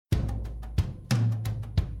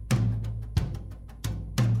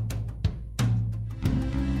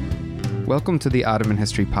Welcome to the Ottoman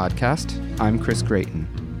History Podcast. I'm Chris Grayton.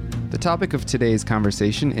 The topic of today's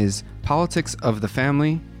conversation is politics of the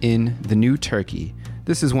family in the new Turkey.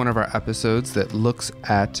 This is one of our episodes that looks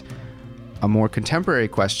at a more contemporary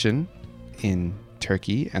question in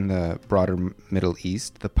Turkey and the broader Middle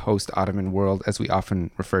East, the post-Ottoman world as we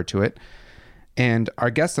often refer to it. And our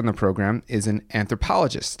guest on the program is an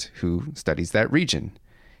anthropologist who studies that region,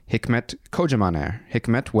 Hikmet Kocamaner.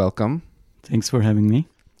 Hikmet, welcome. Thanks for having me.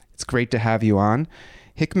 It's great to have you on.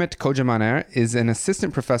 Hikmet Kocamaner is an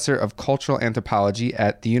assistant professor of cultural anthropology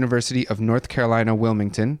at the University of North Carolina,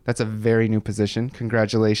 Wilmington. That's a very new position.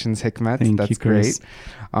 Congratulations, Hikmet. Thank you, Chris.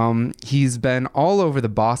 Great. He's been all over the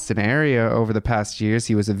Boston area over the past years.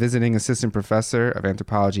 He was a visiting assistant professor of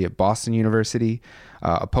anthropology at Boston University,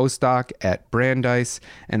 a postdoc at Brandeis,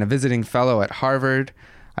 and a visiting fellow at Harvard.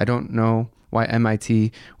 I don't know why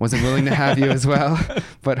MIT wasn't willing to have you as well,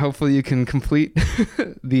 but hopefully you can complete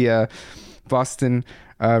the Boston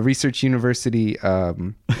Research University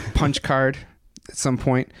punch card at some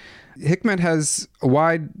point. Hikmet has a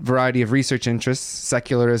wide variety of research interests: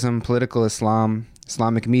 secularism, political Islam,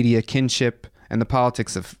 Islamic media, kinship, and the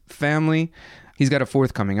politics of family. He's got a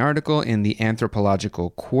forthcoming article in the Anthropological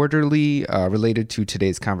Quarterly related to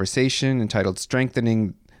today's conversation entitled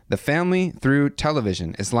Strengthening the Family Through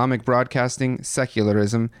Television, Islamic Broadcasting,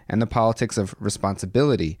 Secularism, and the Politics of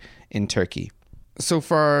Responsibility in Turkey. So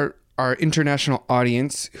for our international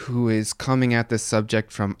audience who is coming at this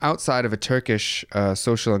subject from outside of a Turkish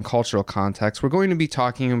social and cultural context, we're going to be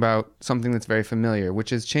talking about something that's very familiar,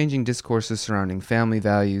 which is changing discourses surrounding family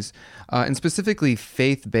values, and specifically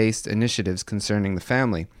faith-based initiatives concerning the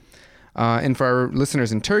family. And for our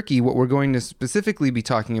listeners in Turkey, what we're going to specifically be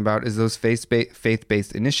talking about is those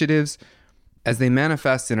faith-based initiatives as they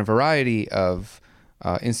manifest in a variety of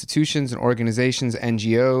institutions and organizations,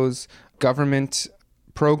 NGOs, government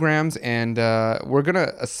programs, and we're going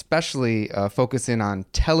to especially focus in on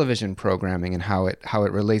television programming and how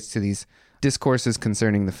it relates to these discourses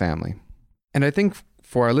concerning the family. And I think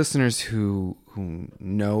for our listeners who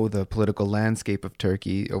know the political landscape of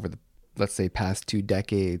Turkey over the, let's say, past 2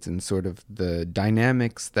 decades and sort of the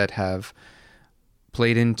dynamics that have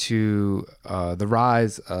played into the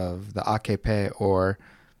rise of the AKP, or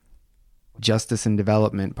Justice and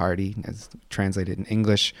Development Party, as translated in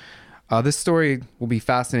English, this story will be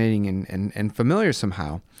fascinating and familiar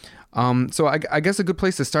somehow. So I guess a good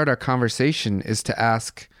place to start our conversation is to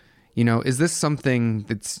ask, is this something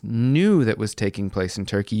that's new that was taking place in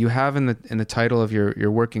Turkey? You have in the title of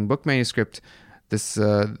your working book manuscript this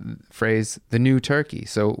phrase, the new Turkey.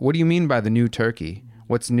 So what do you mean by the new Turkey?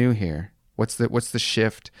 What's new here? What's the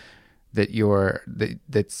shift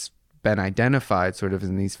that's been identified sort of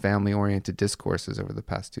in these family-oriented discourses over the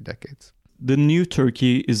past 2 decades? The new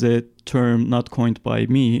Turkey is a term not coined by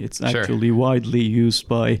me. It's actually widely used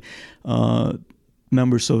by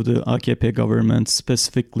members of the AKP government,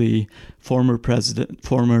 specifically former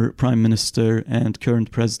prime minister and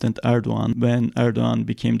current president Erdogan. When Erdogan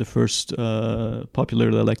became the first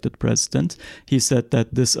popularly elected president, he said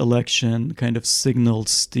that this election kind of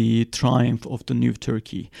signals the triumph of the new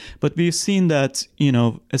Turkey. But we've seen that,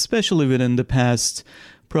 especially within the past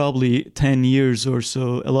probably 10 years or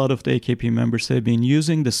so, a lot of the AKP members have been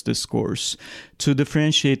using this discourse to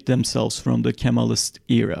differentiate themselves from the Kemalist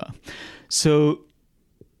era. So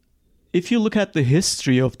if you look at the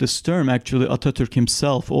history of this term, actually Atatürk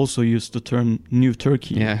himself also used the term New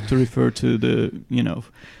Turkey to refer to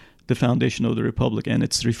the foundation of the republic and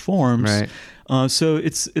its reforms. Right. So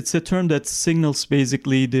it's a term that signals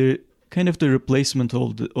basically the kind of the replacement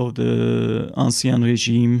of the ancien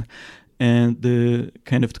regime and the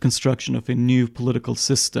kind of the construction of a new political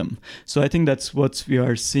system. So I think that's what we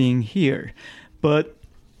are seeing here. But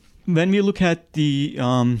when we look at the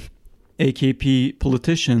AKP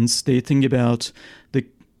politicians, they think about the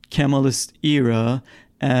Kemalist era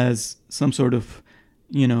as some sort of,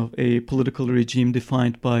 a political regime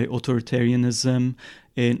defined by authoritarianism,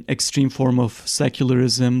 an extreme form of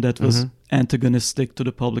secularism that was antagonistic to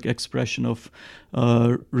the public expression of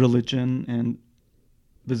religion and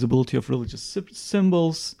visibility of religious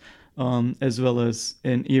symbols, as well as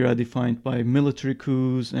an era defined by military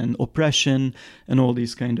coups and oppression and all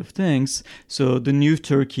these kind of things. So the new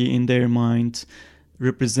Turkey, in their mind,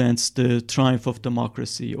 represents the triumph of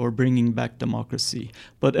democracy or bringing back democracy.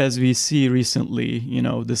 But as we see recently,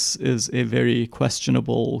 this is a very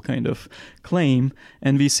questionable kind of claim,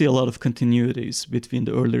 and we see a lot of continuities between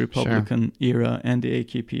the early Republican era and the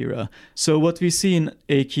AKP era. So what we see in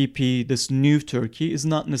AKP, this new Turkey, is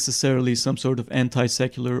not necessarily some sort of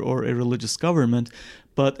anti-secular or a religious government,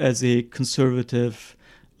 but as a conservative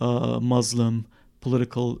Muslim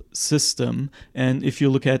political system. And if you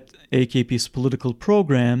look at AKP's political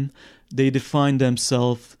program, they define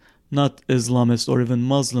themselves not Islamist or even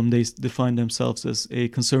Muslim, they define themselves as a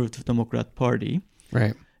conservative Democrat party.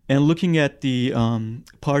 Right. And looking at the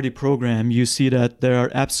party program, you see that there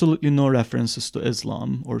are absolutely no references to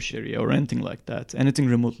Islam or Sharia or anything like that, anything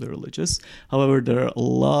remotely religious. However, there are a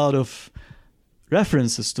lot of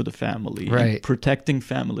references to the family, and protecting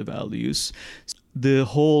family values. The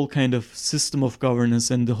whole kind of system of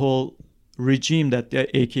governance and the whole regime that the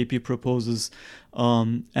AKP proposes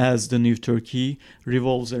as the new Turkey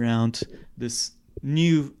revolves around this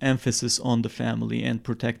new emphasis on the family and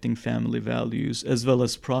protecting family values, as well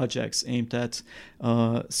as projects aimed at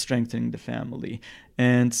strengthening the family.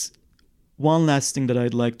 And one last thing that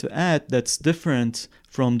I'd like to add that's different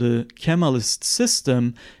from the Kemalist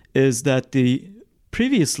system is that the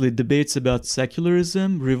previously debates about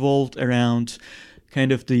secularism revolved around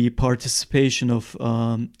kind of the participation of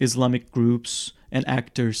Islamic groups and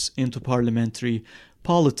actors into parliamentary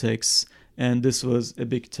politics. And this was a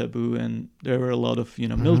big taboo, and there were a lot of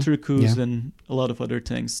military coups and a lot of other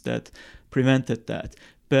things that prevented that.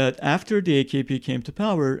 But after the AKP came to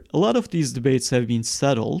power, a lot of these debates have been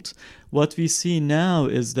settled. What we see now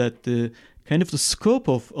is that the kind of the scope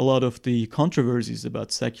of a lot of the controversies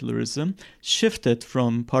about secularism shifted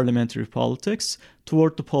from parliamentary politics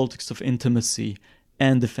toward the politics of intimacy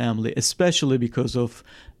and the family, especially because of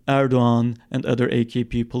Erdogan and other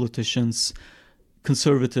AKP politicians'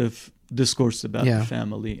 conservative discourse about the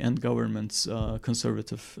family and government's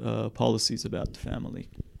conservative policies about the family.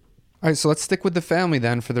 All right, so let's stick with the family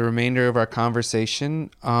then for the remainder of our conversation.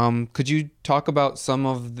 Could you talk about some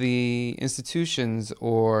of the institutions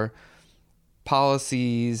or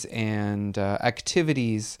policies and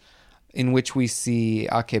activities in which we see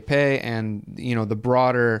AKP and the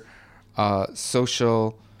broader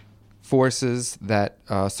social forces that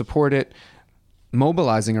support it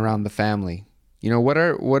mobilizing around the family? What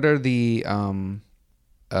are the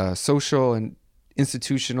social and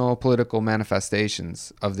institutional political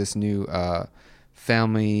manifestations of this new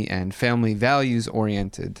family and family values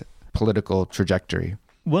oriented political trajectory?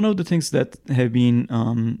 One of the things that have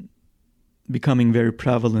been becoming very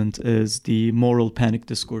prevalent is the moral panic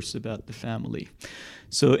discourse about the family.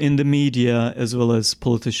 So in the media, as well as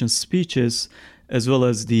politicians' speeches, as well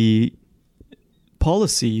as the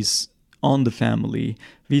policies on the family,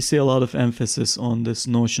 we see a lot of emphasis on this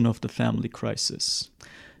notion of the family crisis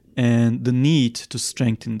and the need to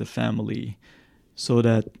strengthen the family so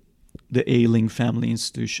that the ailing family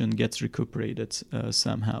institution gets recuperated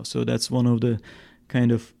somehow. So that's one of the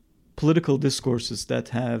kind of political discourses that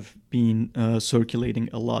have been circulating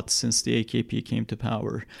a lot since the AKP came to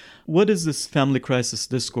power. What is this family crisis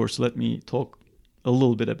discourse? Let me talk a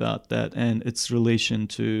little bit about that and its relation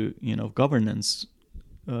to governance.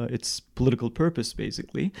 Its political purpose,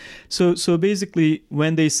 basically. So basically,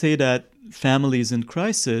 when they say that family is in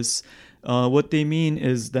crisis, what they mean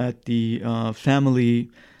is that the family,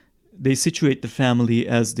 they situate the family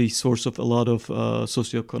as the source of a lot of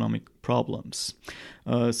socioeconomic problems,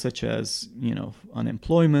 such as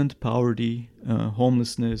unemployment, poverty,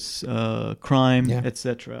 homelessness, crime,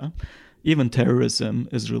 etc. Even terrorism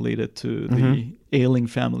is related to the ailing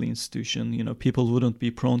family institution. People wouldn't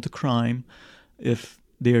be prone to crime if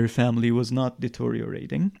their family was not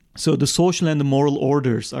deteriorating. So the social and the moral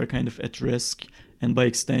orders are kind of at risk, and by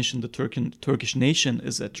extension, the Turkish nation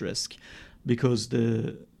is at risk because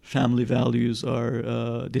the family values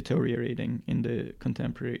are deteriorating in the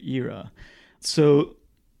contemporary era. So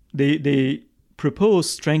they propose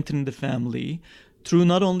strengthening the family through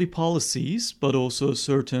not only policies, but also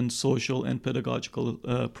certain social and pedagogical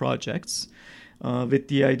projects, with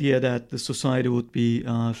the idea that the society would be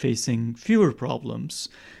facing fewer problems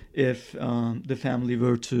if the family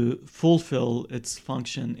were to fulfill its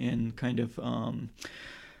function in kind of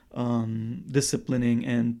disciplining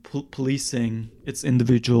and policing its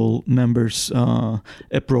individual members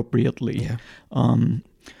appropriately.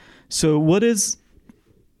 So what is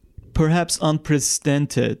perhaps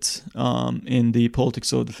unprecedented in the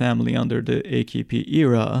politics of the family under the AKP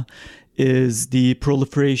era is the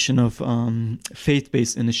proliferation of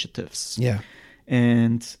faith-based initiatives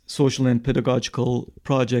and social and pedagogical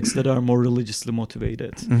projects that are more religiously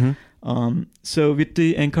motivated. So with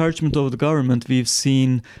the encouragement of the government, we've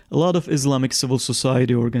seen a lot of Islamic civil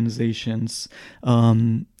society organizations,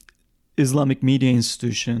 Islamic media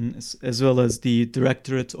institutions, as well as the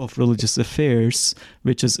Directorate of Religious Affairs,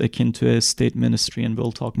 which is akin to a state ministry, and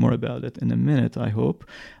we'll talk more about it in a minute, I hope.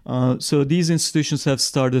 So these institutions have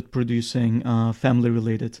started producing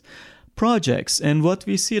family-related projects. And what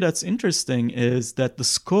we see that's interesting is that the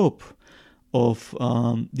scope of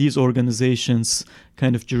these organizations'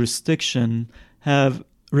 kind of jurisdiction have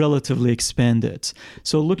relatively expanded.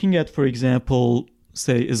 So looking at, for example,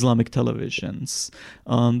 say Islamic televisions,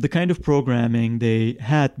 the kind of programming they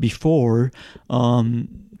had before,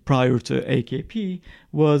 prior to AKP,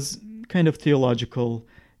 was kind of theological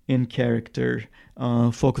in character,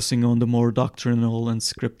 focusing on the more doctrinal and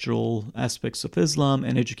scriptural aspects of Islam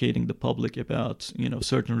and educating the public about,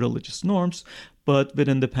 certain religious norms. But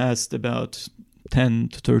within the past about 10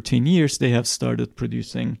 to 13 years, they have started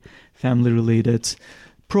producing family-related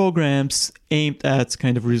programs aimed at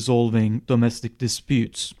kind of resolving domestic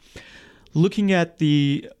disputes. Looking at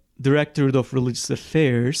the Directorate of Religious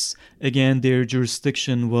Affairs, again, their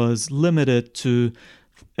jurisdiction was limited to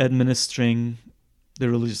administering the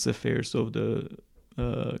religious affairs of the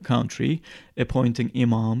country, appointing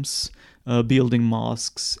imams, building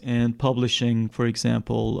mosques, and publishing, for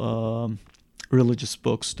example, religious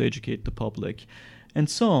books to educate the public, and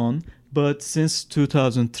so on. But since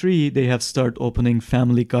 2003, they have started opening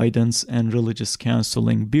family guidance and religious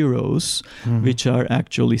counseling bureaus, which are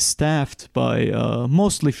actually staffed by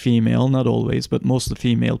mostly female, not always, but mostly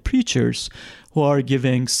female preachers who are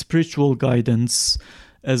giving spiritual guidance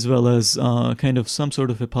as well as kind of some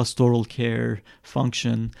sort of a pastoral care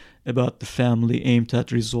function about the family aimed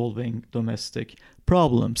at resolving domestic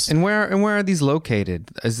problems. And where are these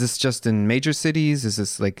located? Is this just in major cities? Is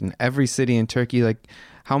this like in every city in Turkey? Like,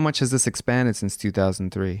 how much has this expanded since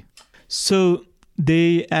 2003? So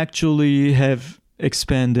they actually have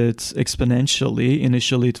expanded exponentially.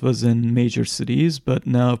 Initially, it was in major cities, but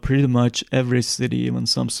now pretty much every city, even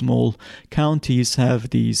some small counties,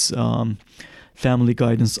 have these family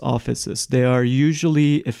guidance offices. They are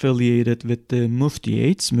usually affiliated with the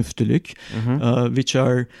muftiyates, müftülük, which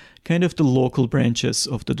are kind of the local branches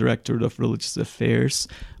of the Directorate of Religious Affairs,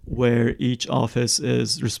 where each office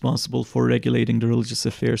is responsible for regulating the religious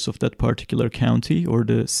affairs of that particular county or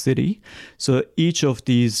the city. So each of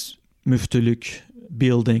these müftülük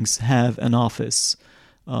buildings have an office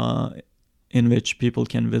in which people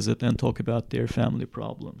can visit and talk about their family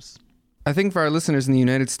problems. I think for our listeners in the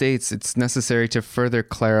United States, it's necessary to further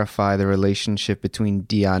clarify the relationship between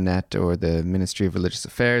Diyanet, or the Ministry of Religious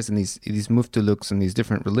Affairs, and these muftuluks and these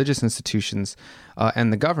different religious institutions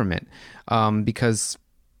and the government, because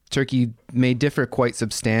Turkey may differ quite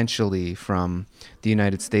substantially from the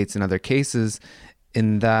United States in other cases,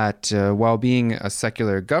 in that while being a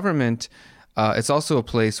secular government, it's also a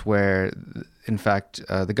place where, in fact,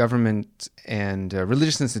 the government and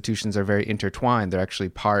religious institutions are very intertwined. They're actually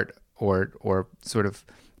part or sort of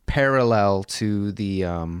parallel to the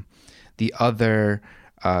other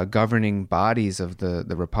governing bodies of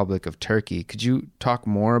the Republic of Turkey. Could you talk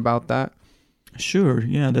more about that? Sure.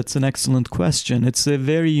 Yeah, that's an excellent question. It's a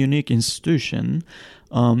very unique institution.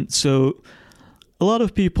 So a lot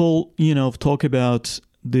of people, talk about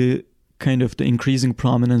the kind of the increasing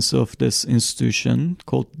prominence of this institution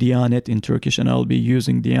called Diyanet in Turkish, and I'll be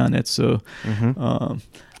using Diyanet. So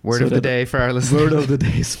Word of the day for our listeners. Word of the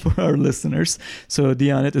day for our listeners. So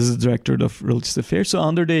Diyanet is the Directorate of Religious Affairs. So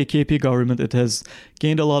under the AKP government, it has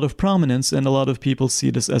gained a lot of prominence, and a lot of people see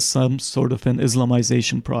this as some sort of an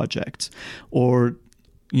Islamization project, or,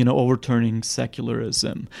 overturning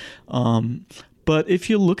secularism. But if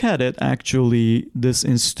you look at it, actually, this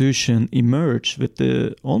institution emerged with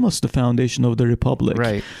almost the foundation of the Republic.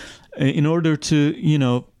 Right. In order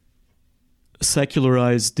to,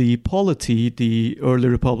 secularize the polity, the early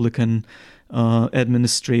Republican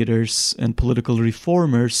administrators and political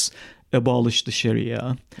reformers abolished the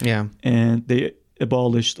Sharia. Yeah. And they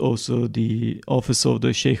abolished also the office of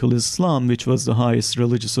the Sheikh al-Islam, which was the highest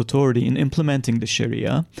religious authority in implementing the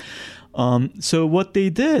Sharia. So what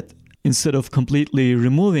they did, instead of completely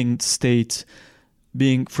removing state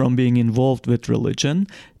from being involved with religion,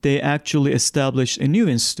 they actually established a new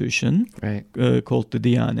institution, right, called the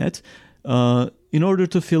Diyanet, in order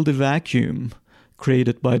to fill the vacuum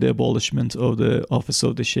created by the abolishment of the office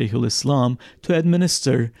of the Sheikh al-Islam, to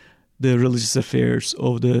administer the religious affairs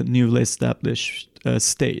of the newly established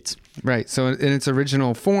state. Right. So in its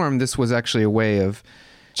original form, this was actually a way of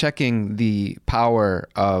checking the power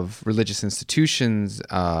of religious institutions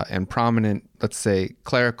and prominent, let's say,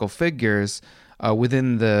 clerical figures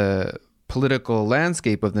within the political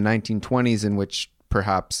landscape of the 1920s, in which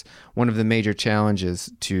perhaps one of the major challenges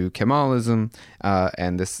to Kemalism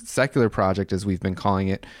and this secular project, as we've been calling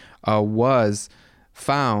it, was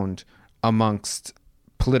found amongst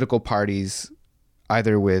political parties,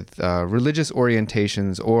 either with religious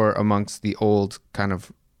orientations or amongst the old kind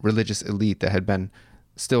of religious elite that had been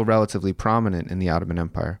still relatively prominent in the Ottoman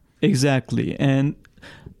Empire. Exactly. And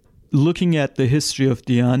looking at the history of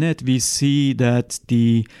Diyanet, we see that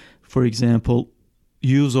for example,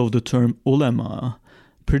 use of the term ulema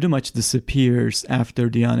pretty much disappears after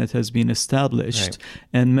Diyanet has been established. Right.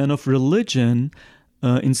 And men of religion,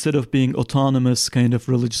 instead of being autonomous kind of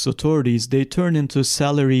religious authorities, they turn into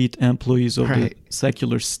salaried employees of the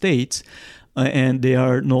secular state. And they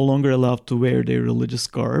are no longer allowed to wear their religious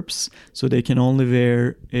garbs. So they can only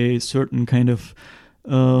wear a certain kind of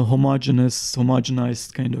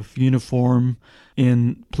homogenized kind of uniform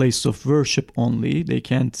in place of worship only. They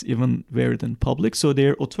can't even wear it in public. So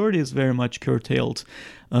their authority is very much curtailed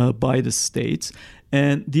by the state.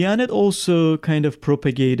 And Diyanet also kind of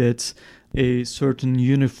propagated a certain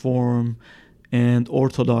uniform and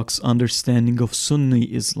orthodox understanding of Sunni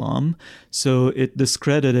Islam. So it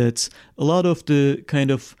discredited a lot of the kind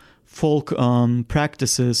of folk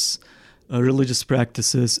practices, religious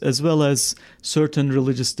practices, as well as certain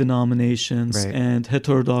religious denominations and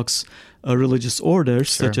heterodox religious orders,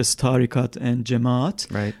 such as tariqat and jamaat.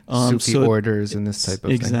 Right. Sufi orders and this type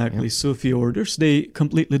of exactly, thing. Sufi orders. They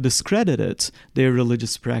completely discredited their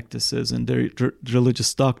religious practices and their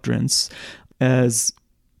religious doctrines as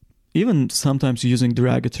even sometimes using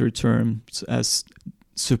derogatory terms as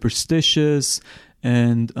superstitious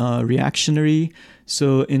and reactionary.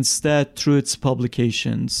 So instead, through its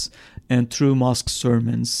publications and through mosque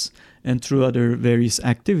sermons and through other various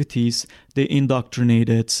activities, they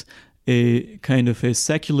indoctrinated a kind of a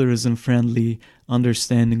secularism-friendly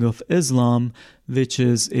understanding of Islam, which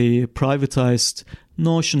is a privatized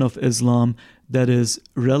notion of Islam that is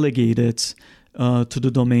relegated to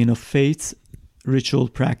the domain of faith, ritual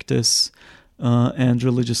practice, and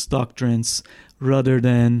religious doctrines, rather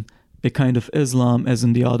than a kind of Islam, as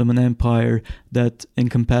in the Ottoman Empire, that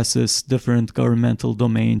encompasses different governmental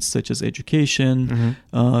domains such as education,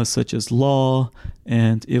 such as law,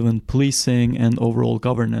 and even policing and overall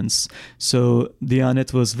governance. So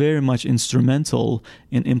Diyanet was very much instrumental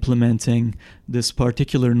in implementing this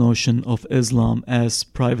particular notion of Islam as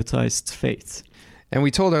privatized faith. And we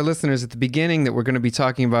told our listeners at the beginning that we're going to be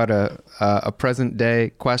talking about a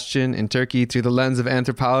present-day question in Turkey through the lens of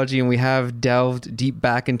anthropology, and we have delved deep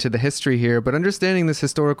back into the history here. But understanding this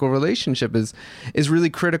historical relationship is really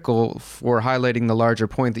critical for highlighting the larger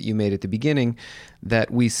point that you made at the beginning, that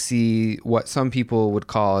we see what some people would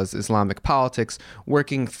call as Islamic politics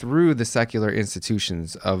working through the secular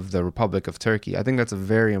institutions of the Republic of Turkey. I think that's a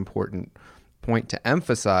very important point to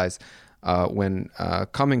emphasize when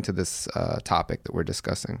coming to this topic that we're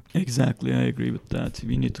discussing. Exactly, I agree with that.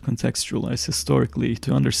 We need to contextualize historically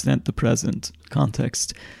to understand the present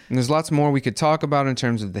context. And there's lots more we could talk about in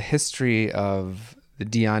terms of the history of the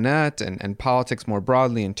Diyanet and politics more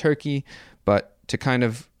broadly in Turkey, but to kind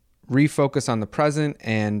of refocus on the present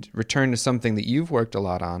and return to something that you've worked a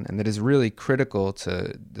lot on and that is really critical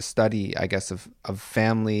to the study, I guess, of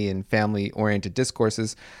family and family-oriented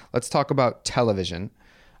discourses. Let's talk about television.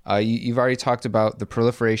 You've already talked about the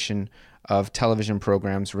proliferation of television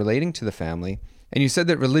programs relating to the family, and you said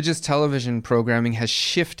that religious television programming has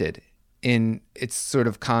shifted in its sort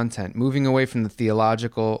of content, moving away from the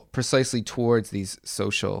theological precisely towards these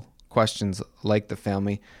social questions like the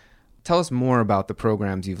family. Tell us more about the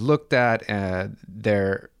programs you've looked at,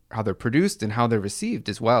 how they're produced and how they're received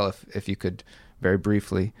as well, if you could very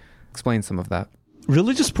briefly explain some of that.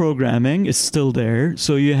 Religious programming is still there.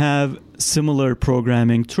 So you have similar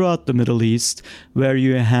programming throughout the Middle East where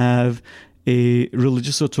you have a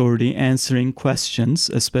religious authority answering questions,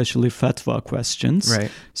 especially fatwa questions.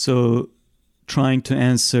 Right. So trying to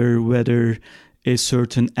answer whether a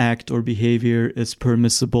certain act or behavior is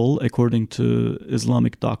permissible according to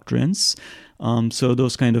Islamic doctrines. So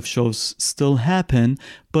those kind of shows still happen.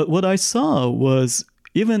 But what I saw was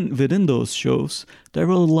even within those shows, there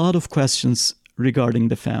were a lot of questions regarding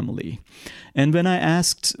the family. And when I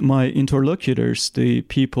asked my interlocutors, the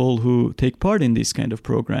people who take part in this kind of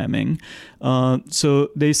programming, so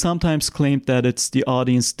they sometimes claimed that it's the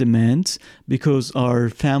audience demand because our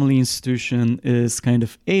family institution is kind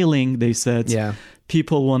of ailing. They said,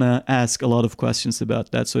 people want to ask a lot of questions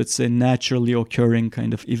about that. So it's a naturally occurring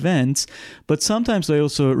kind of event. But sometimes I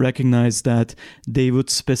also recognize that they would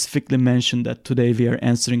specifically mention that today we are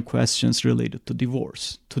answering questions related to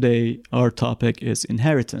divorce. Today our topic is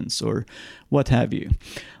inheritance or what have you.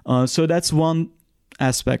 So that's one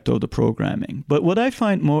aspect of the programming. But what I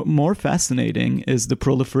find more fascinating is the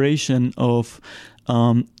proliferation of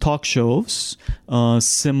talk shows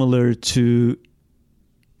similar to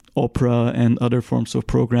opera and other forms of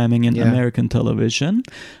programming in American television,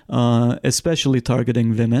 especially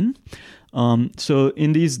targeting women. So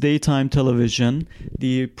in these daytime television,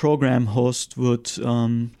 the program host would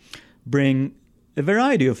bring a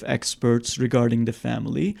variety of experts regarding the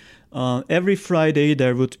family. Every Friday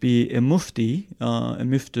there would be a mufti,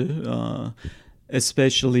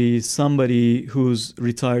 especially somebody who's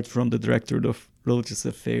retired from the Directorate of Religious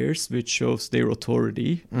Affairs, which shows their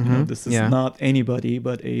authority. This is not anybody,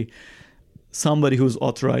 but somebody who's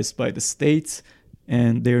authorized by the state,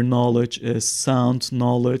 and their knowledge is sound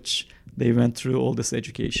knowledge. They went through all this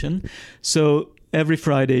education. So every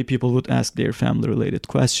Friday, people would ask their family-related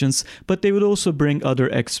questions, but they would also bring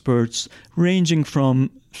other experts, ranging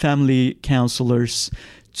from family counselors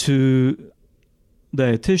to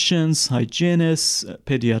dietitians, hygienists,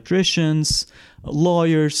 pediatricians,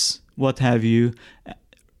 lawyers, what have you,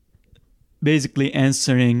 basically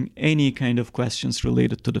answering any kind of questions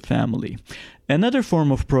related to the family. Another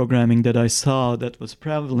form of programming that I saw that was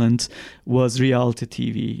prevalent was reality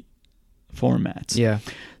TV format. Yeah.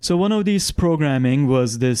 So one of these programming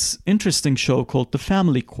was this interesting show called The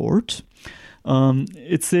Family Court.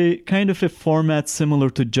 It's a kind of a format similar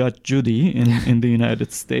to Judge Judy in the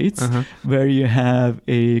United States, where you have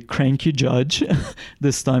a cranky judge,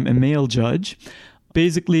 this time a male judge,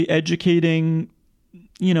 basically educating,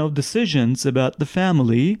 decisions about the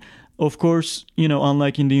family. Of course,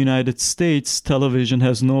 unlike in the United States, television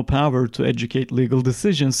has no power to educate legal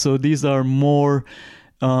decisions. So these are more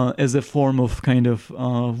as a form of kind of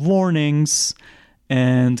warnings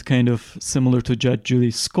and kind of similar to Judge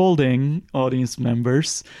Judy scolding audience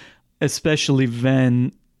members, especially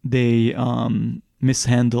when they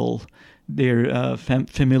mishandle their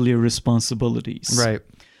familiar responsibilities. Right.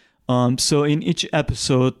 So in each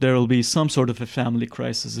episode, there will be some sort of a family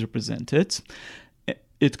crisis represented.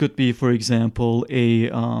 It could be, for example,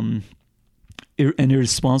 an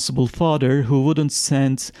irresponsible father who wouldn't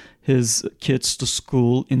send his kids to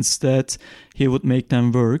school. Instead, he would make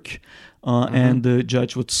them work. And the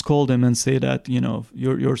judge would scold him and say that,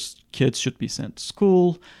 your kids should be sent to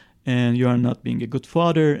school and you are not being a good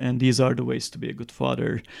father. And these are the ways to be a good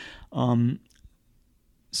father.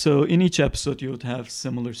 So in each episode, you would have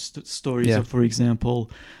similar stories of, for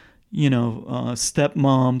example,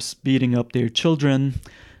 stepmoms beating up their children,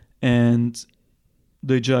 and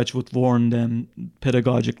the judge would warn them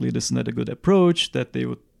pedagogically, this is not a good approach, that they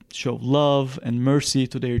would show love and mercy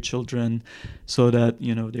to their children so that,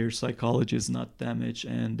 their psychology is not damaged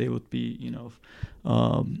and they would be,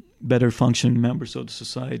 better functioning members of the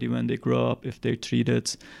society when they grow up if they're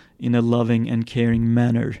treated in a loving and caring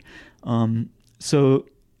manner. So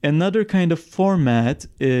another kind of format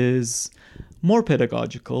is more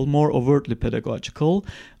pedagogical, more overtly pedagogical,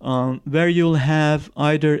 where you'll have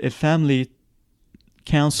either a family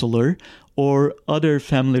counselor or other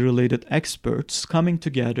family-related experts coming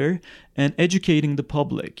together and educating the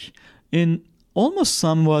public in almost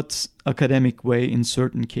somewhat academic way in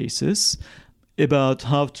certain cases about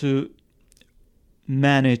how to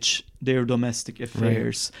manage their domestic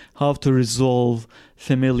affairs, how to resolve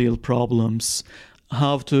familial problems,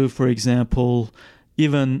 how to, for example,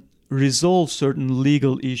 even resolve certain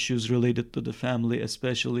legal issues related to the family,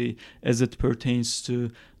 especially as it pertains to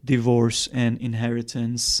divorce and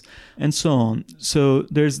inheritance, and so on. So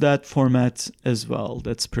there's that format as well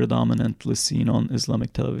that's predominantly seen on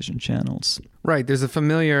Islamic television channels. Right. There's a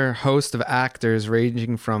familiar host of actors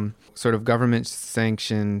ranging from sort of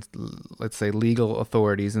government-sanctioned, let's say, legal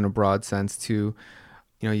authorities in a broad sense to,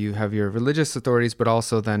 you have your religious authorities, but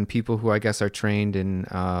also then people who I guess are trained in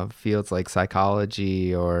fields like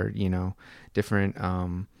psychology or, different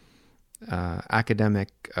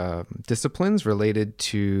academic disciplines related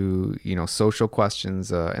to, social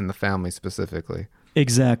questions in the family specifically.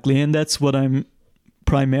 Exactly. And that's what I'm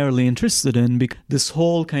primarily interested in, because this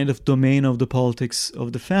whole kind of domain of the politics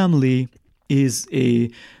of the family is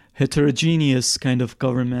a heterogeneous kind of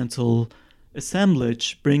governmental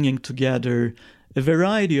assemblage bringing together a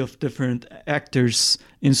variety of different actors,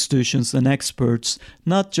 institutions, and experts,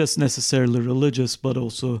 not just necessarily religious, but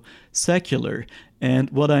also secular. And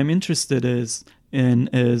what I'm interested in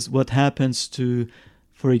is what happens to,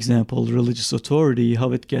 for example, religious authority,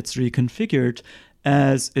 how it gets reconfigured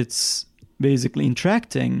as it's basically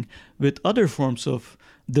interacting with other forms of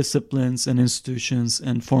disciplines and institutions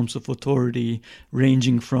and forms of authority,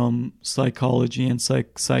 ranging from psychology and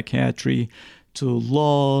psychiatry to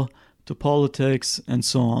law, to politics, and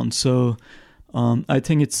so on. So I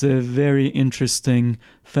think it's a very interesting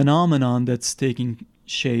phenomenon that's taking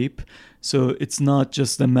shape. So it's not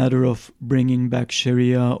just a matter of bringing back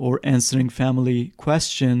Sharia or answering family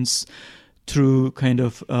questions through kind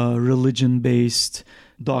of religion-based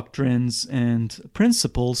doctrines and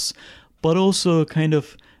principles, but also kind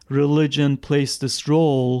of religion plays this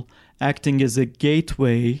role acting as a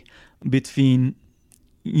gateway between,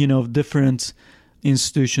 different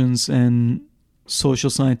institutions and social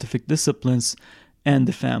scientific disciplines and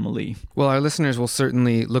the family. Well, our listeners will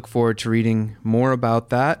certainly look forward to reading more about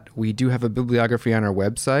that. We do have a bibliography on our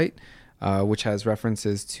website, which has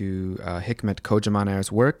references to Hikmet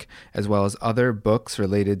Kocamaner's work, as well as other books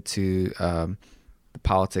related to the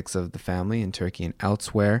politics of the family in Turkey and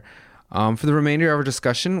elsewhere. For the remainder of our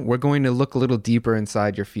discussion, we're going to look a little deeper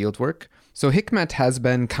inside your fieldwork. So Hikmet has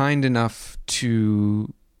been kind enough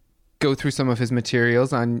to go through some of his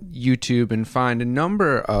materials on YouTube and find a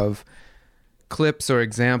number of clips or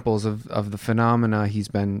examples of the phenomena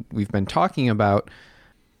we've been talking about,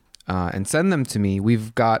 and send them to me.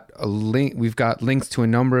 We've got links to a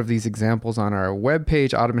number of these examples on our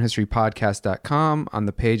webpage, OttomanHistoryPodcast.com, on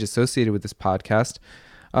the page associated with this podcast.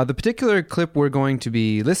 The particular clip we're going to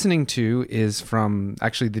be listening to is from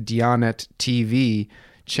actually the Diyanet TV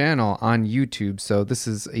channel on YouTube. So this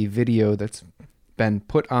is a video that's been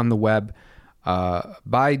put on the web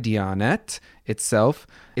by Diyanet itself.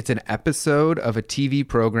 It's an episode of a TV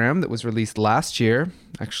program that was released last year,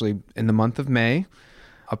 actually in the month of May,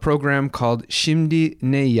 a program called Şimdi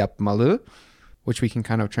Ne Yapmalı, which we can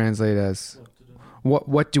kind of translate as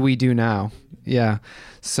what do we do now? Yeah.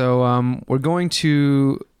 So we're going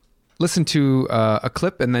to listen to a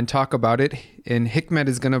clip and then talk about it, and Hikmet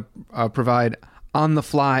is going to provide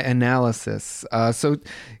on-the-fly analysis. So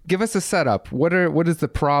give us a setup. What is the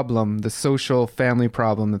problem, the social family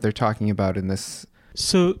problem that they're talking about in this?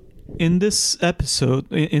 So in this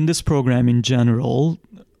episode, in this program in general,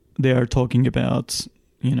 they are talking about,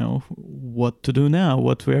 what to do now,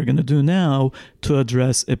 what we are going to do now to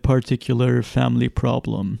address a particular family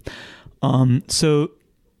problem. So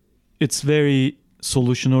it's very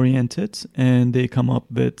solution-oriented, and they come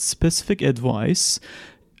up with specific advice,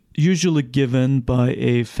 usually given by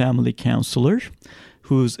a family counselor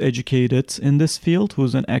who's educated in this field,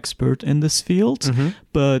 who's an expert in this field. Mm-hmm.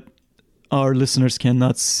 But our listeners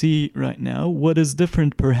cannot see right now what is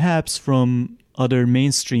different perhaps from other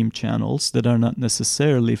mainstream channels that are not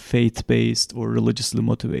necessarily faith-based or religiously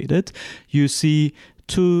motivated. You see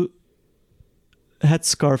two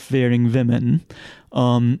headscarf-wearing women.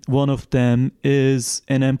 One of them is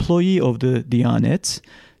an employee of the Diyanet.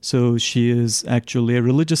 So she is actually a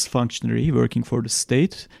religious functionary working for the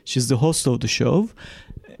state. She's the host of the show,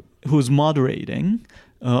 who's moderating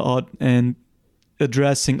and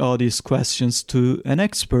addressing all these questions to an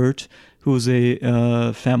expert who's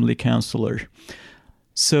a family counselor.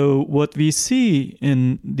 So what we see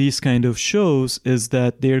in these kind of shows is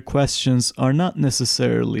that their questions are not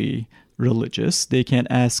necessarily religious. They can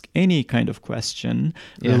ask any kind of question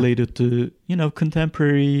related to,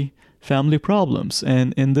 contemporary family problems.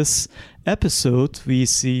 And in this episode, we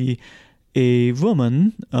see a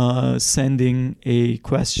woman sending a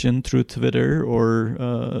question through Twitter or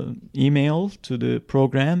email to the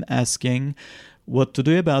program asking what to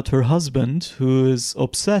do about her husband, who is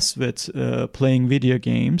obsessed with playing video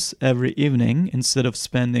games every evening instead of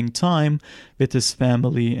spending time with his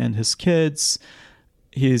family and his kids.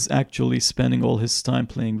 He's actually spending all his time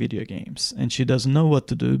playing video games, and she doesn't know what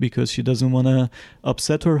to do because she doesn't want to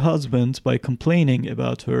upset her husband by complaining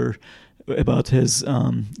about his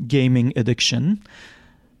gaming addiction.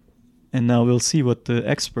 And now we'll see what the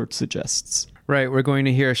expert suggests. Right, we're going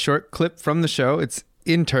to hear a short clip from the show. It's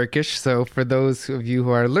in Turkish, so for those of you who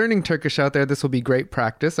are learning Turkish out there, this will be great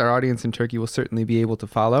practice. Our audience in Turkey will certainly be able to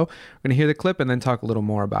follow. We're going to hear the clip and then talk a little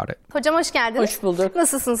more about it. Hocam hoş geldiniz. Hoş bulduk.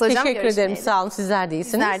 Nasılsınız hocam? Teşekkür ederim. Sağ olun. Sizler de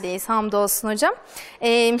iyisiniz. Bizler de iyiyiz. Hamdolsun hocam.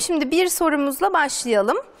 Şimdi bir sorumuzla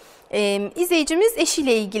başlayalım. İzleyicimiz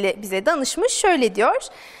eşiyle ilgili bize danışmış. Şöyle diyor.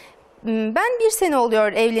 Ben 1 sene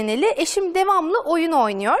oluyor evleneli. Eşim devamlı oyun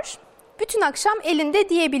oynuyor. Bütün akşam elinde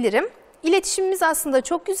diyebilirim. İletişimimiz aslında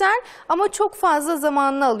çok güzel ama çok fazla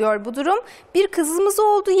zamanını alıyor bu durum. Bir kızımız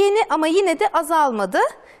oldu yeni ama yine de azalmadı.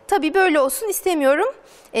 Tabii böyle olsun istemiyorum.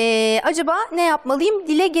 Acaba ne yapmalıyım?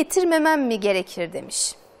 Dile getirmemem mi gerekir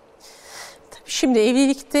demiş. Şimdi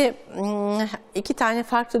evlilikte 2 tane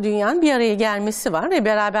farklı dünyanın bir araya gelmesi var ve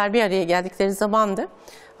beraber bir araya geldikleri zaman da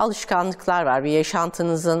alışkanlıklar var. Bir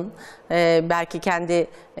yaşantınızın belki kendi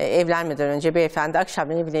evlenmeden önce beyefendi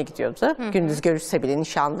akşam evine gidiyordu. Gündüz görüşse bile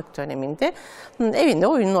nişanlık döneminde evinde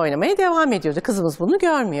oyununu oynamaya devam ediyordu. Kızımız bunu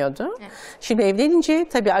görmüyordu. Evet. Şimdi evlenince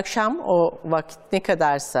tabii akşam o vakit ne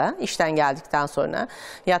kadarsa işten geldikten sonra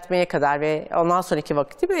yatmaya kadar ve ondan sonraki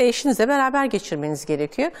vakiti böyle eşinizle beraber geçirmeniz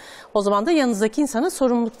gerekiyor. O zaman da yanınızdaki insana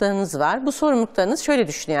sorumluluklarınız var. Bu sorumluluklarınız şöyle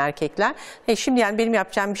düşünüyor erkekler. Şimdi yani benim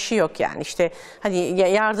yapacağım bir şey yok yani. İşte hani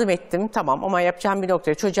yardım ettim tamam ama yapacağım bir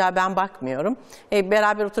nokta. Çocuğa ben bakmıyorum.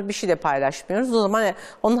 Beraber oturup bir şey de paylaşmıyoruz. O zaman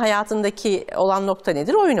onun hayatındaki olan nokta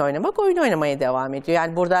nedir? Oyun oynamak. Oyun oynamaya devam ediyor.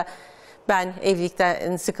 Yani burada Ben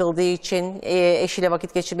evlilikten sıkıldığı için, eşiyle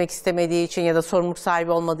vakit geçirmek istemediği için ya da sorumluluk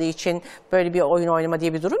sahibi olmadığı için böyle bir oyun oynama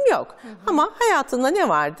diye bir durum yok. Ama hayatında ne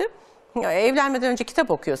vardı? Evlenmeden önce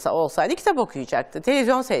kitap okuyorsa olsaydı kitap okuyacaktı.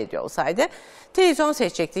 Televizyon seyrediyor olsaydı televizyon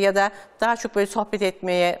seyredecekti. Ya da daha çok böyle sohbet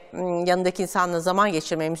etmeye, yanındaki insanla zaman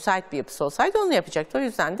geçirmeye müsait bir yapısı olsaydı onu yapacaktı. O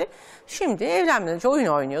yüzden de şimdi evlenmeden önce oyun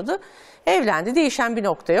oynuyordu. Evlendi, değişen bir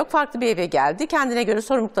nokta yok. Farklı bir eve geldi. Kendine göre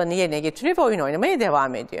sorumluluklarını yerine getiriyor ve oyun oynamaya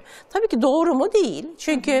devam ediyor. Tabii ki doğru mu? Değil.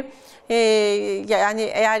 Çünkü yani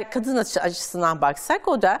eğer kadın açısından baksak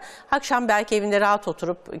o da akşam belki evinde rahat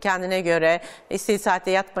oturup kendine göre istediği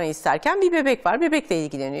saatte yatmayı isterken bir bebek var. Bebekle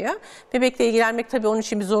ilgileniyor. Bebekle ilgilenmek tabii onun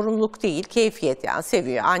için bir zorunluluk değil. Keyfiyet, yani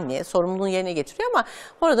seviyor anne. Sorumluluğunu yerine getiriyor ama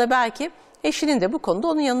orada belki eşinin de bu konuda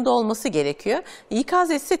onun yanında olması gerekiyor.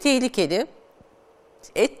 İkaz etse tehlikeli.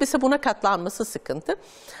 Etmese buna katlanması sıkıntı.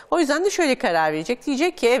 O yüzden de şöyle karar verecek.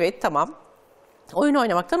 Diyecek ki evet, tamam, oyun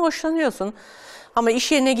oynamaktan hoşlanıyorsun. Ama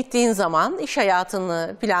iş yerine gittiğin zaman iş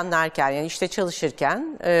hayatını planlarken, yani işte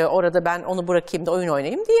çalışırken orada ben onu bırakayım da oyun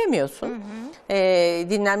oynayayım diyemiyorsun.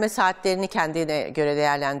 Dinlenme saatlerini kendine göre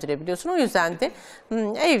değerlendirebiliyorsun. O yüzden de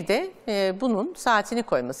evde bunun saatini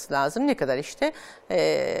koyması lazım. Ne kadar işte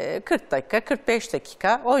 40 dakika, 45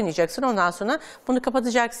 dakika oynayacaksın. Ondan sonra bunu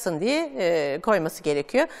kapatacaksın diye koyması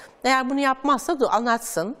gerekiyor. Eğer bunu yapmazsa da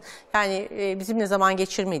anlatsın. Yani bizimle zaman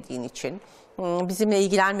geçirmediğin için, bizimle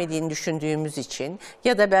ilgilenmediğini düşündüğümüz için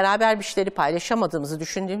ya da beraber bir şeyleri paylaşamadığımızı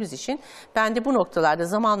düşündüğümüz için ben de bu noktalarda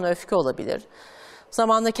zamanla öfke olabilir.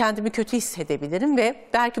 Zamanla kendimi kötü hissedebilirim ve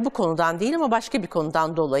belki bu konudan değil ama başka bir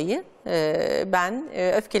konudan dolayı ben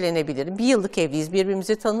öfkelenebilirim. Bir yıllık evliyiz,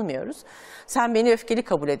 birbirimizi tanımıyoruz. Sen beni öfkeli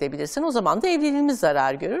kabul edebilirsin. O zaman da evliliğimiz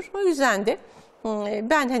zarar görür. O yüzden de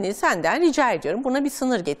ben hani senden rica ediyorum, buna bir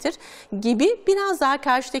sınır getir gibi biraz daha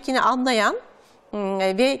karşıdakini anlayan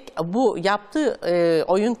ve bu yaptığı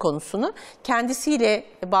oyun konusunu kendisiyle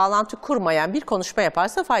bağlantı kurmayan bir konuşma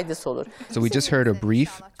yaparsa faydası olur. So we just heard a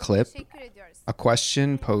brief clip, a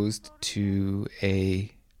question posed to a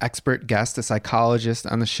expert guest, a psychologist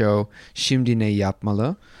on the show, Şimdi ne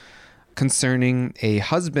yapmalı, concerning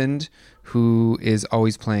a husband who is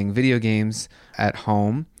always playing video games at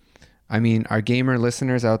home. I mean, our gamer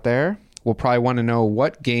listeners out there will probably want to know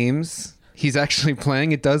what games he's actually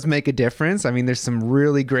playing. It does make a difference. I mean, there's some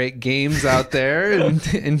really great games out there in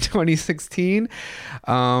 2016.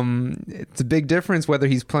 It's a big difference whether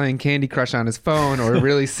he's playing Candy Crush on his phone or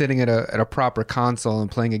really sitting at a proper console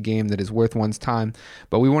and playing a game that is worth one's time.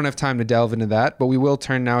 But we won't have time to delve into that. But we will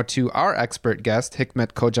turn now to our expert guest,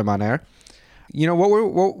 Hikmet Kocamaner. You know,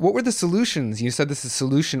 what were the solutions? You said this is a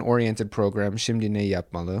solution-oriented program, Şimdi ne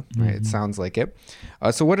yapmalı, right? It sounds like it.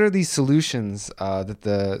 So what are these solutions that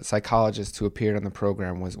the psychologist who appeared on the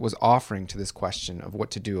program was offering to this question of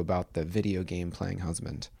what to do about the video game playing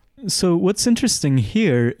husband? So what's interesting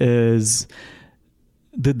here is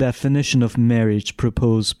the definition of marriage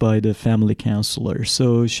proposed by the family counselor.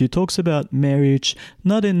 So she talks about marriage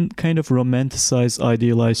not in kind of romanticized,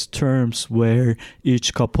 idealized terms where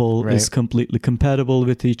each couple is completely compatible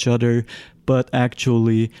with each other, but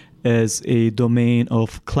actually as a domain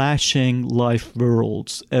of clashing life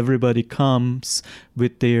worlds. Everybody comes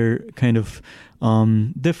with their kind of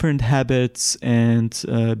different habits and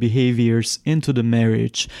behaviors into the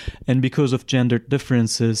marriage. And because of gender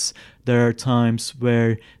differences, there are times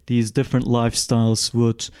where these different lifestyles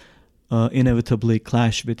would inevitably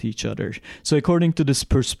clash with each other. So according to this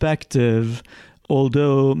perspective,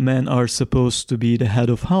 although men are supposed to be the head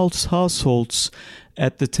of households,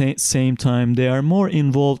 at the same time, they are more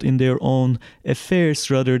involved in their own affairs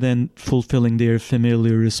rather than fulfilling their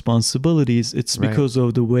familial responsibilities. It's because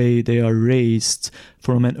of the way they are raised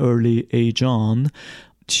from an early age on.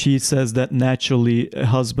 She says that naturally a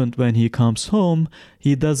husband, when he comes home,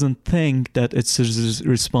 he doesn't think that it's his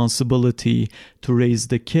responsibility to raise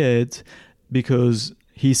the kid because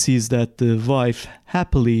he sees that the wife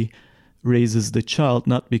happily raises the child,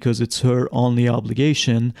 not because it's her only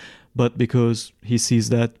obligation, but because he sees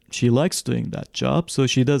that she likes doing that job. So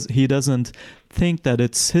he doesn't think that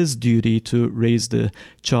it's his duty to raise the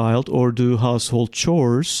child or do household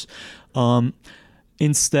chores.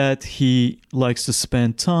 Instead, he likes to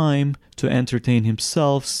spend time to entertain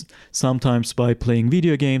himself, sometimes by playing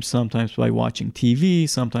video games, sometimes by watching TV,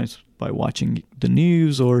 sometimes by watching the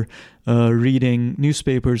news or reading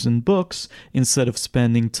newspapers and books instead of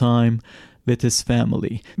spending time with his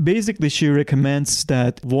family. Basically, she recommends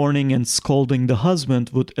that warning and scolding the husband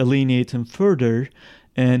would alienate him further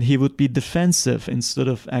and he would be defensive instead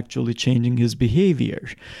of actually changing his behavior.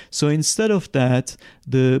 So instead of that,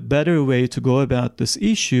 the better way to go about this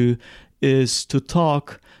issue is to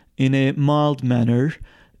talk in a mild manner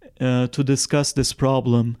to discuss this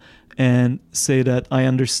problem and say that I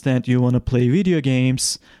understand you want to play video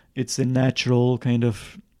games. It's a natural kind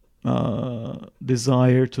of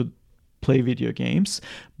desire to play video games.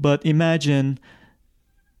 But imagine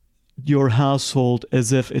your household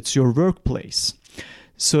as if it's your workplace.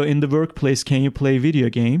 So in the workplace, can you play video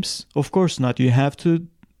games? Of course not. You have to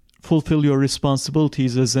fulfill your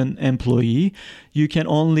responsibilities as an employee. You can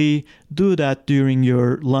only do that during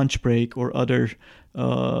your lunch break or other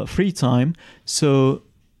free time. So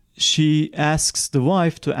she asks the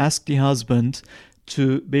wife to ask the husband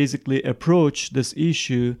to basically approach this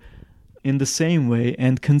issue in the same way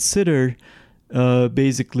and consider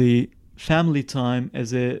basically family time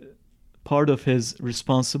as a part of his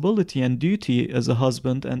responsibility and duty as a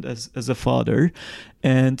husband and as a father,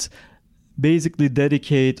 and basically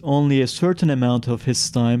dedicate only a certain amount of his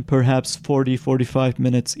time, perhaps 40-45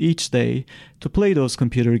 minutes each day, to play those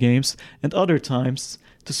computer games, and other times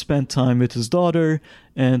to spend time with his daughter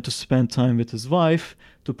and to spend time with his wife,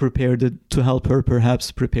 to help her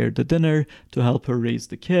perhaps prepare the dinner, to help her raise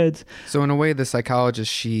the kid. So in a way, the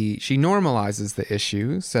psychologist, she normalizes the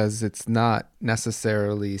issue, says it's not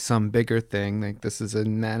necessarily some bigger thing, like this is a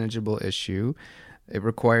manageable issue. It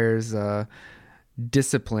requires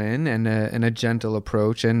discipline and a gentle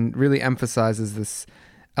approach, and really emphasizes this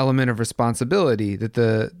element of responsibility, that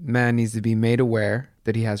the man needs to be made aware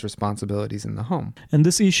that he has responsibilities in the home. And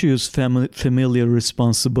this issue is familial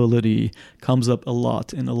responsibility comes up a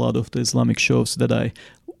lot in a lot of the Islamic shows that I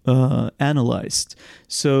analyzed.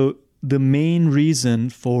 So the main reason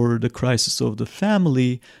for the crisis of the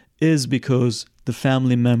family is because the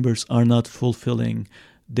family members are not fulfilling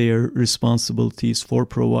their responsibilities for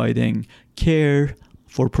providing care,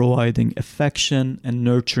 for providing affection and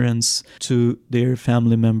nurturance to their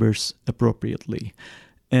family members appropriately.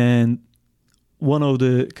 And one of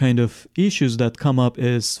the kind of issues that come up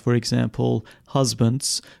is, for example,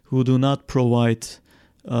 husbands who do not provide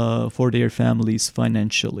for their families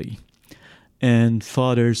financially, and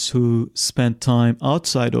fathers who spend time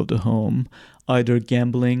outside of the home, either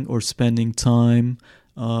gambling or spending time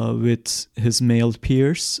with his male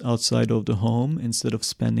peers outside of the home instead of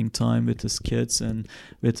spending time with his kids and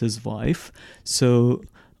with his wife. So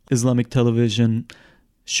Islamic television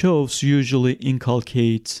shows usually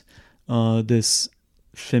inculcate this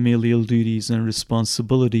familial duties and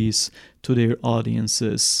responsibilities to their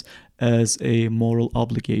audiences as a moral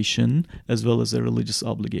obligation as well as a religious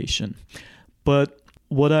obligation. But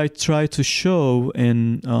what I try to show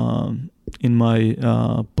in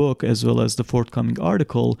my book as well as the forthcoming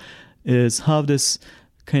article is how this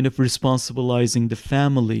kind of responsibilizing the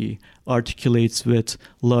family articulates with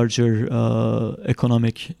larger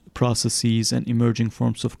economic processes and emerging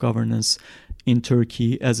forms of governance in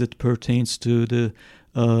Turkey as it pertains to the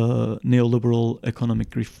neoliberal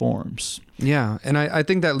economic reforms. Yeah, and I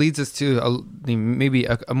think that leads us to maybe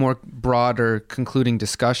a more broader concluding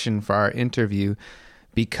discussion for our interview,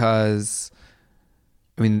 because,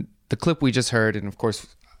 I mean, the clip we just heard, and of course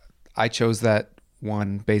I chose that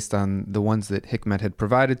one based on the ones that Hikmet had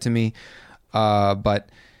provided to me, but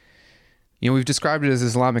we've described it as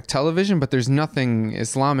Islamic television, but there's nothing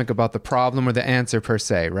Islamic about the problem or the answer per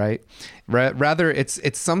se, right? Rather,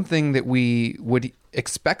 it's something that we would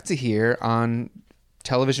expect to hear on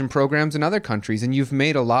television programs in other countries. And you've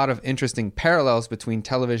made a lot of interesting parallels between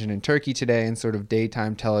television in Turkey today and sort of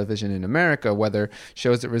daytime television in America, whether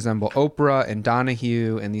shows that resemble Oprah and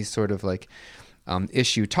Donahue and these sort of like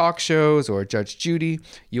issue talk shows or Judge Judy.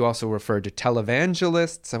 You also referred to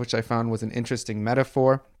televangelists, which I found was an interesting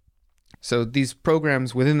metaphor. So these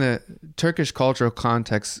programs within the Turkish cultural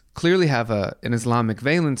context clearly have an Islamic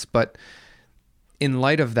valence, but in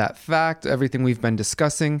light of that fact, everything we've been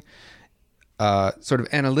discussing, sort of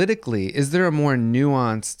analytically, is there a more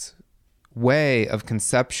nuanced way of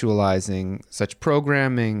conceptualizing such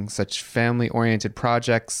programming, such family-oriented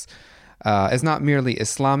projects, as not merely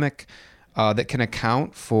Islamic, that can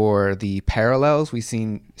account for the parallels we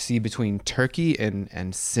see between Turkey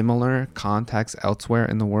and similar contexts elsewhere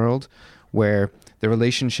in the world, where the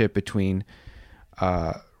relationship between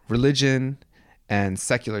religion and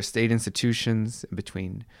secular state institutions,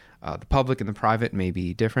 between the public and the private, may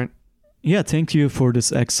be different? Yeah, thank you for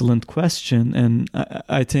this excellent question. And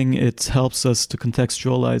I think it helps us to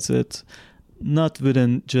contextualize it, not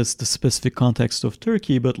within just the specific context of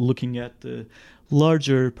Turkey, but looking at the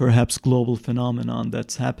larger, perhaps global phenomenon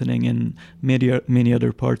that's happening in many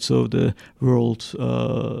other parts of the world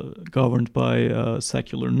governed by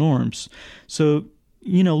secular norms. So,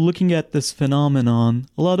 looking at this phenomenon,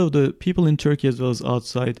 a lot of the people in Turkey as well as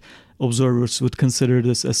outside observers would consider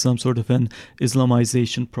this as some sort of an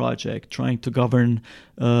Islamization project, trying to govern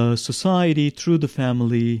society through the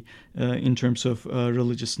family in terms of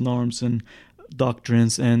religious norms and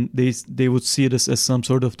doctrines, and they would see this as some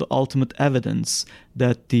sort of the ultimate evidence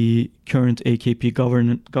that the current AKP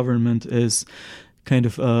government is kind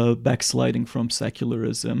of backsliding from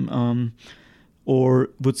secularism, or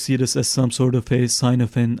would see this as some sort of a sign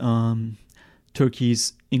of an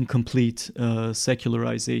Turkey's incomplete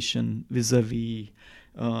secularization vis-a-vis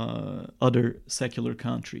other secular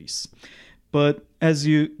countries. But as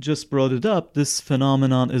you just brought it up, this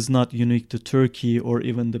phenomenon is not unique to Turkey or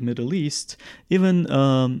even the Middle East. Even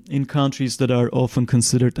in countries that are often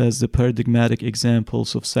considered as the paradigmatic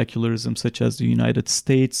examples of secularism, such as the United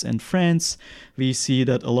States and France, we see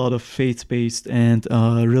that a lot of faith-based and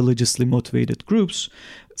religiously motivated groups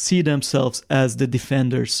see themselves as the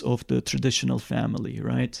defenders of the traditional family,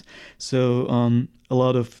 right? So a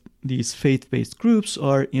lot of these faith-based groups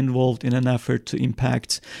are involved in an effort to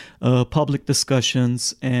impact public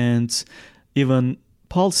discussions and even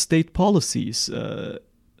state policies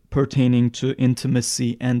pertaining to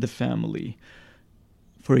intimacy and the family.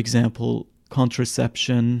 For example,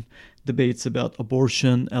 contraception, debates about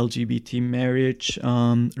abortion, LGBT marriage,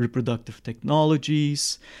 reproductive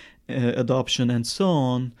technologies, adoption, and so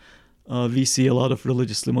on. We see a lot of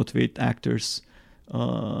religiously motivated actors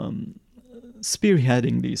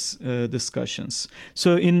spearheading these discussions.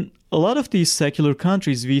 So in a lot of these secular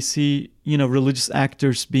countries, we see, religious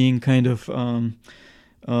actors being kind of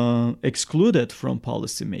excluded from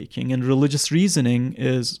policy making, and religious reasoning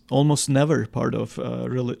is almost never part of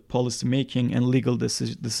policy making and legal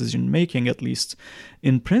decision making, at least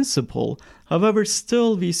in principle. However,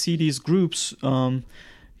 still we see these groups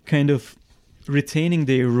kind of retaining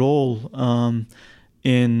their role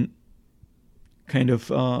in kind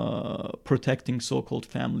of protecting so-called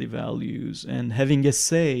family values and having a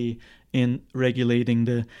say in regulating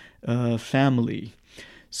the family.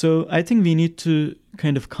 So I think we need to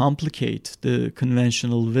kind of complicate the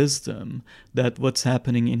conventional wisdom that what's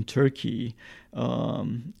happening in Turkey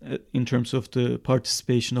in terms of the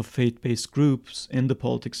participation of faith-based groups in the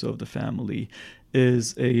politics of the family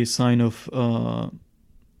is a sign of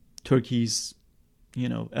Turkey's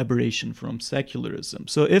aberration from secularism.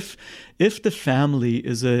 So if the family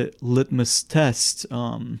is a litmus test,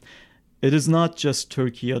 it is not just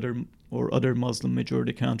Turkey or other Muslim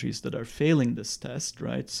majority countries that are failing this test,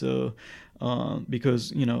 right? So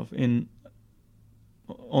because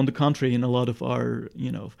on the contrary, in a lot of our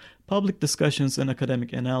public discussions and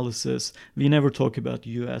academic analysis, we never talk about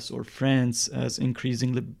US or France as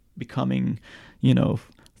increasingly becoming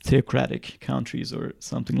theocratic countries or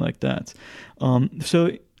something like that.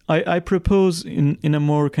 So I propose in a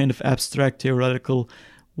more kind of abstract theoretical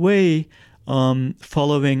way,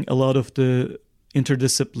 following a lot of the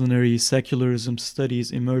interdisciplinary secularism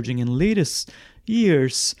studies emerging in latest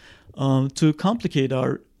years, to complicate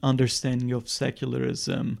our understanding of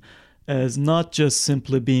secularism as not just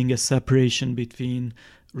simply being a separation between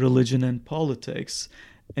religion and politics.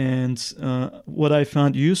 And what I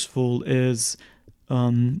found useful is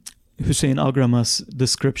Hüseyin Agramah's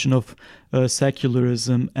description of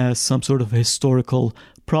secularism as some sort of historical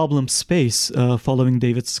problem space following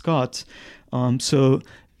David Scott. So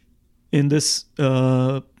in this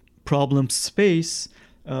problem space,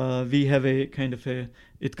 we have a kind of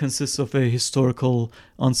it consists of a historical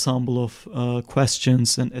ensemble of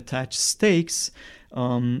questions and attached stakes.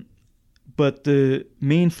 But the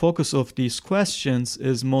main focus of these questions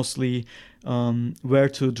is mostly where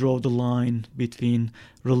to draw the line between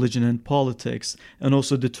religion and politics, and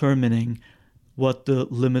also determining what the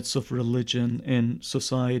limits of religion in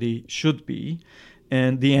society should be.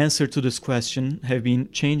 And the answer to this question have been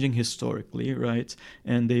changing historically, right?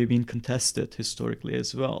 And they've been contested historically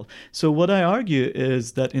as well. So what I argue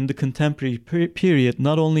is that in the contemporary period,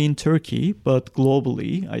 not only in Turkey, but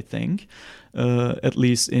globally, I think, at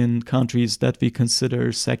least in countries that we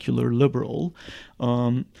consider secular liberal,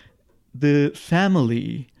 the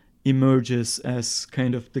family emerges as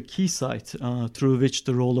kind of the key site through which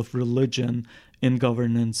the role of religion in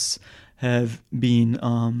governance have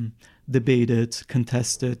been debated,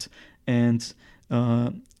 contested, and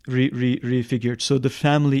refigured. So the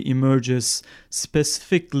family emerges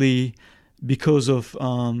specifically because of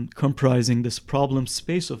comprising this problem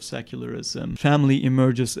space of secularism. Family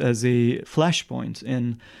emerges as a flashpoint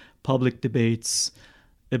in public debates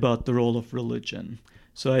about the role of religion.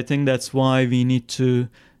 So I think that's why we need to,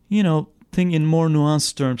 think in more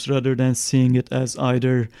nuanced terms rather than seeing it as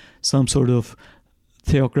either some sort of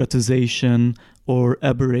theocratization or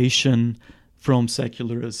aberration from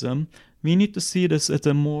secularism. we need to see this at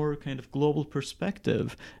a more kind of global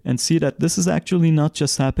perspective and see that this is actually not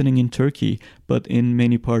just happening in Turkey, but in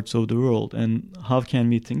many parts of the world. And how can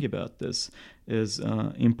we think about this is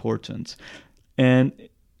important. And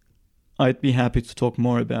I'd be happy to talk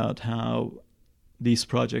more about how these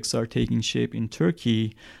projects are taking shape in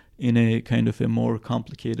Turkey in a kind of a more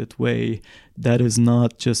complicated way that is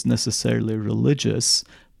not just necessarily religious,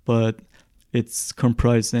 but it's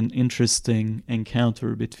comprised an interesting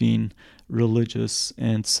encounter between religious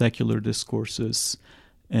and secular discourses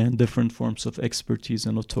and different forms of expertise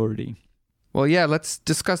and authority. Well, yeah, let's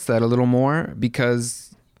discuss that a little more,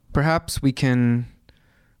 because perhaps we can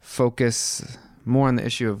focus more on the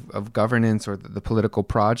issue of governance or the political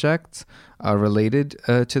project related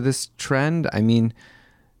to this trend. I mean,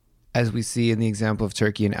 as we see in the example of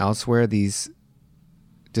Turkey and elsewhere, these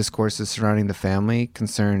discourses surrounding the family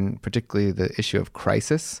concern particularly the issue of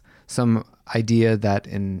crisis, some idea that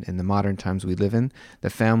in the modern times we live in, the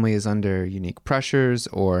family is under unique pressures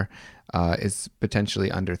or is potentially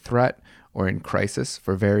under threat or in crisis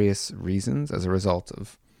for various reasons as a result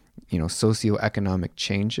of, socioeconomic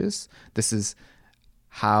changes. This is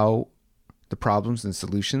how the problems and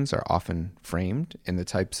solutions are often framed in the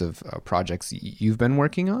types of projects you've been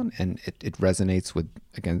working on, and it resonates with,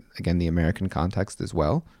 again, the American context as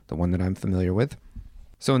well, the one that I'm familiar with.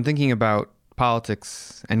 So in thinking about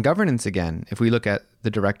politics and governance again, if we look at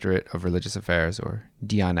the Directorate of Religious Affairs, or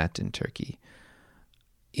Diyanet in Turkey,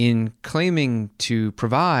 in claiming to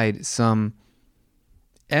provide some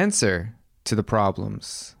answer to the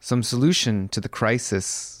problems, some solution to the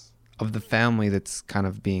crisis of the family that's kind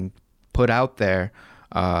of being put out there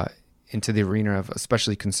into the arena of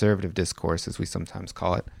especially conservative discourse, as we sometimes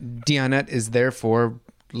call it. Diyanet is therefore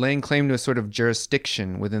laying claim to a sort of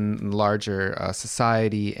jurisdiction within larger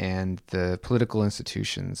society and the political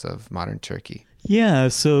institutions of modern Turkey. Yeah,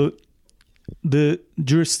 so the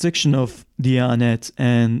jurisdiction of Diyanet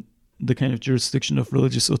and the kind of jurisdiction of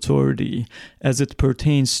religious authority as it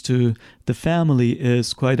pertains to the family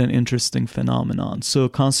is quite an interesting phenomenon. So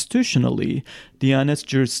constitutionally, Diyanet's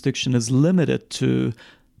jurisdiction is limited to,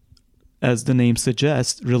 as the name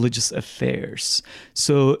suggests, religious affairs.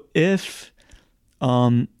 So if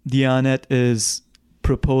Diyanet is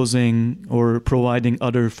proposing or providing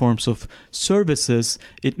other forms of services,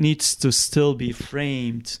 it needs to still be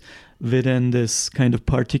framed within this kind of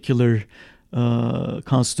particular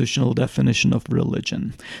constitutional definition of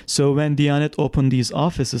religion. So when Diyanet opened these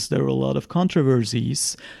offices, there were a lot of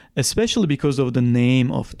controversies, especially because of the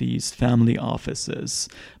name of these family offices,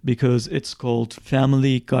 because it's called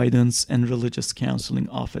Family Guidance and Religious Counseling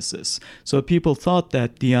Offices. So people thought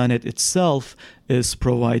that Diyanet itself is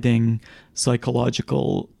providing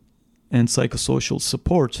psychological and psychosocial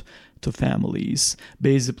support to families,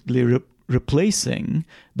 basically replacing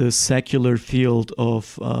the secular field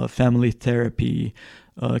of family therapy,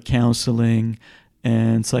 counseling,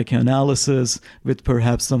 and psychoanalysis with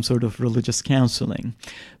perhaps some sort of religious counseling.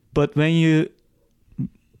 But when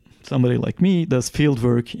somebody like me does field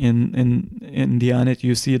work in Diyanet,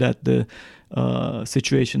 you see that the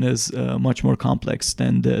situation is much more complex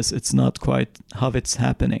than this. It's not quite how it's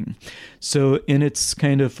happening. So in its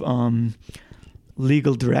kind of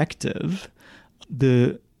legal directive,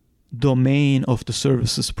 the domain of the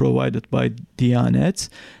services provided by Diyanet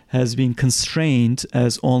has been constrained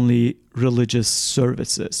as only religious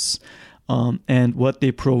services. And what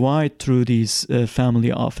they provide through these family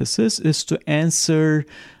offices is to answer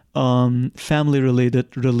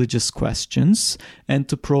family-related religious questions and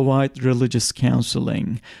to provide religious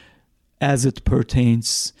counseling as it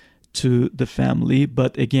pertains to the family,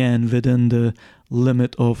 but again, within the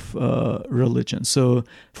limit of religion. So,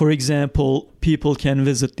 for example, people can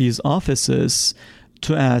visit these offices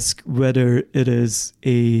to ask whether it is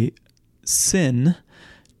a sin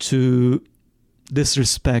to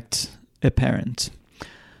disrespect a parent.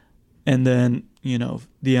 And then,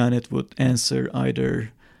 Diyanet would answer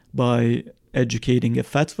either by educating a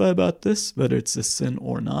fatwa about this, whether it's a sin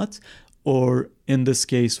or not, or in this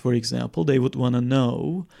case, for example, they would want to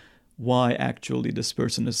know why actually this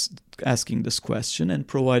person is asking this question and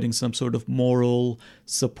providing some sort of moral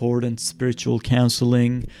support and spiritual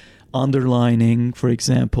counseling, underlining, for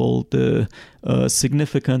example, the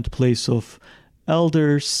significant place of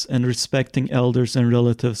elders and respecting elders and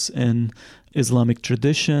relatives in Islamic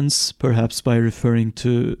traditions, perhaps by referring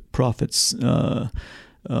to Prophet's Sunnah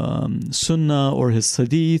or his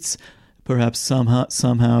hadiths, perhaps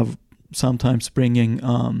sometimes bringing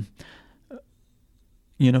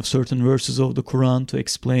certain verses of the Quran to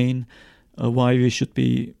explain why we should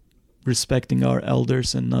be respecting our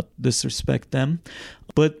elders and not disrespect them.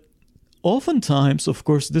 But oftentimes, of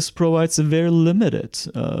course, this provides a very limited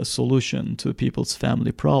solution to people's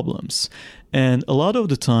family problems. And a lot of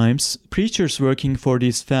the times, preachers working for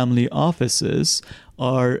these family offices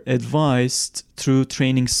are advised through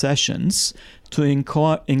training sessions to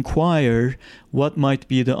inquire what might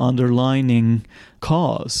be the underlying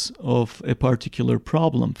cause of a particular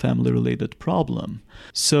problem, family-related problem.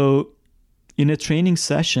 So in a training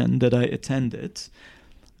session that I attended,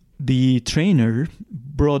 the trainer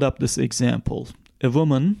brought up this example. A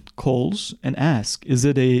woman calls and asks, is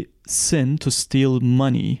it a sin to steal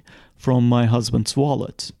money from my husband's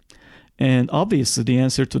wallet? And obviously the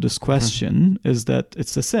answer to this question is that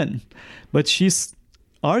it's a sin. But she's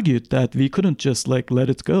argued that we couldn't just like let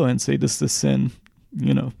it go and say this is a sin,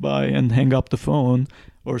 bye, and hang up the phone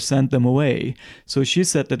or send them away. So she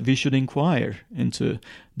said that we should inquire into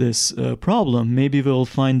this problem. Maybe we'll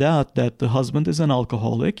find out that the husband is an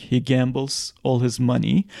alcoholic. He gambles all his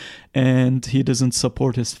money and he doesn't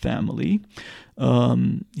support his family.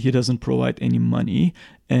 He doesn't provide any money.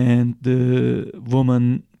 And the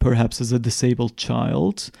woman perhaps is a disabled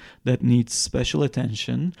child that needs special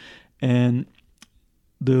attention. And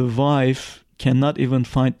the wife cannot even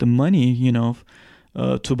find the money,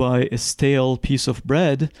 to buy a stale piece of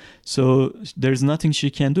bread. So there's nothing she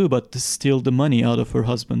can do but to steal the money out of her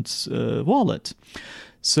husband's wallet.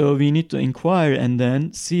 So we need to inquire and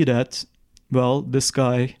then see that, well, this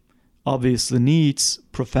guy obviously needs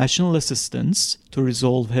professional assistance to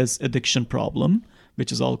resolve his addiction problem,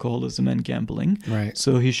 which is alcoholism and gambling. Right.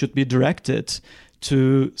 So he should be directed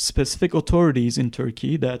to specific authorities in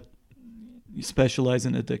Turkey that specialize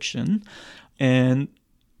in addiction. And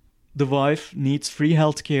the wife needs free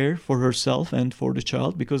health care for herself and for the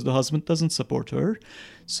child because the husband doesn't support her.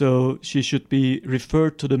 So she should be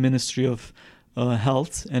referred to the Ministry of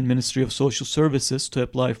Health and Ministry of Social Services to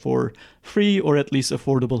apply for free or at least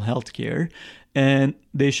affordable health care. And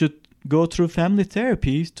they should go through family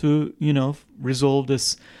therapy to, resolve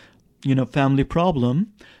this, family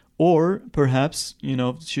problem. Or perhaps,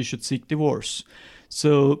 she should seek divorce.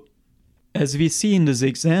 So as we see in this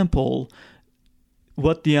example,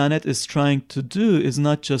 what Diyanet is trying to do is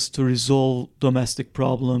not just to resolve domestic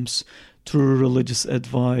problems through religious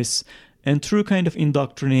advice and through kind of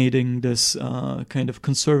indoctrinating this kind of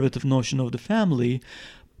conservative notion of the family,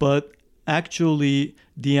 but actually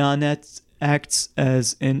Diyanet acts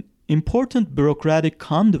as an important bureaucratic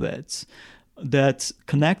conduit that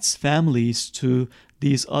connects families to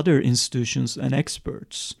these other institutions and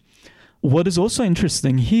experts. What is also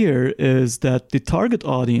interesting here is that the target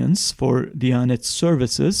audience for Diyanet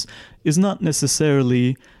services is not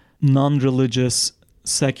necessarily non-religious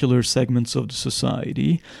secular segments of the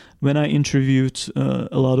society. When I interviewed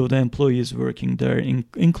a lot of the employees working there,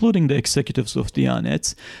 including the executives of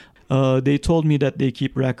Diyanet, they told me that they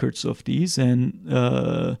keep records of these,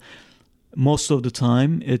 and most of the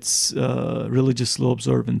time it's religiously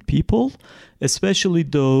observant people, especially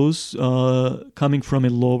those coming from a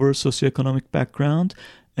lower socioeconomic background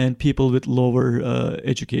and people with lower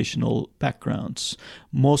educational backgrounds.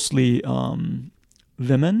 Mostly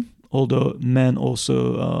women, although men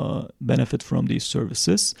also benefit from these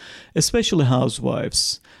services, especially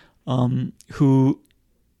housewives who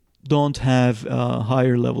don't have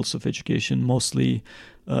higher levels of education, mostly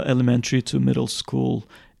elementary to middle school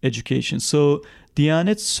education. So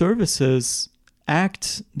Diyanet services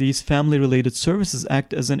these family-related services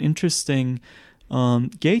act as an interesting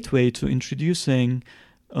gateway to introducing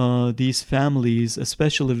these families,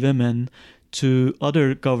 especially women, to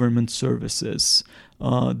other government services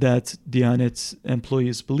that Diyanet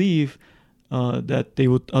employees believe that they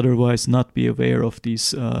would otherwise not be aware of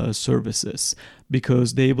these services,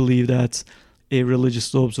 because they believe that a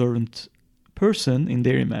religiously observant person in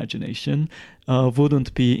their imagination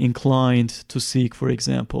wouldn't be inclined to seek, for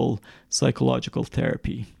example, psychological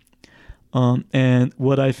therapy. And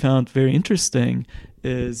what I found very interesting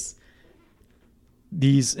is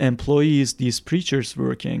these employees, these preachers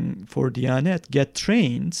working for Diyanet get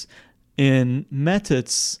trained in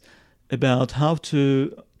methods about how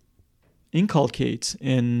to inculcate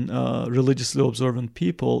in religiously observant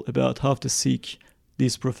people about how to seek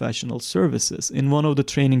these professional services. In one of the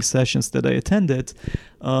training sessions that I attended,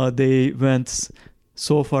 they went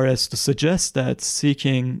so far as to suggest that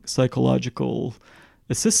seeking psychological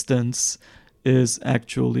assistance is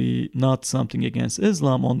actually not something against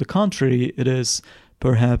Islam. On the contrary, it is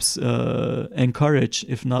perhaps encouraged,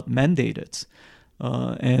 if not mandated.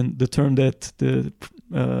 And the term that the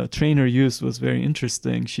trainer used was very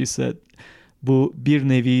interesting. She said, "Bu bir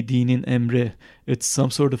nevi dinin emri." It's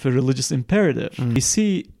some sort of a religious imperative. We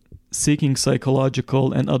see seeking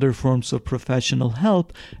psychological and other forms of professional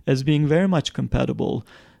help as being very much compatible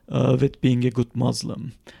with being a good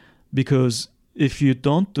Muslim. Because if you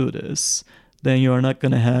don't do this, then you are not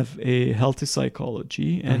going to have a healthy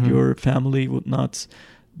psychology, and your family would not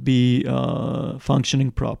be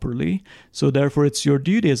functioning properly. So therefore, it's your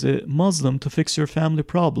duty as a Muslim to fix your family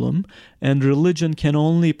problem, and religion can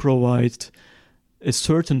only provide a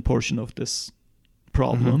certain portion of this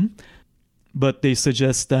problem. But they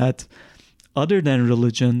suggest that other than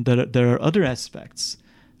religion, there are other aspects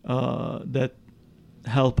that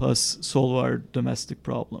help us solve our domestic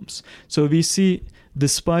problems. So we see,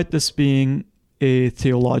 despite this being a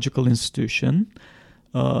theological institution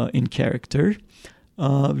in character,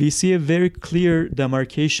 we see a very clear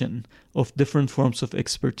demarcation of different forms of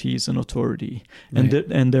expertise and authority. Right.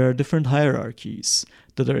 And there are different hierarchies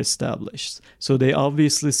that are established. So they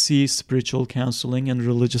obviously see spiritual counseling and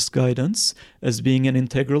religious guidance as being an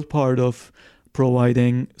integral part of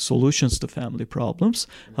providing solutions to family problems.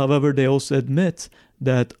 However, they also admit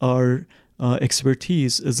that our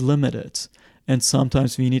expertise is limited, and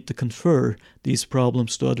sometimes we need to confer these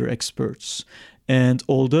problems to other experts. And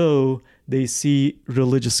although they see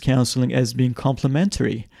religious counseling as being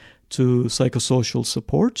complementary to psychosocial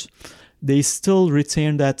support, they still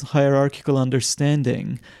retain that hierarchical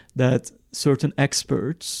understanding that certain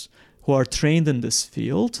experts who are trained in this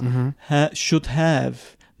field should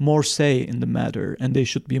have more say in the matter, and they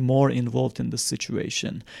should be more involved in the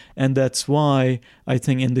situation. And that's why I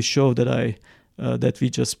think in the show that we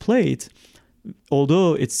just played,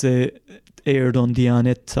 although it's aired on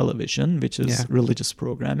Diyanet television, which is religious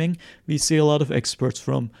programming, we see a lot of experts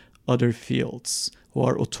from other fields who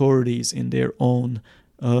are authorities in their own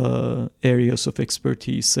areas of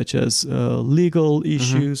expertise, such as legal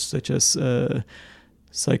issues, such as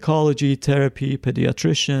psychology, therapy,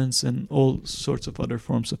 pediatricians, and all sorts of other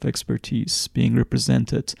forms of expertise being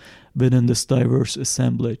represented within this diverse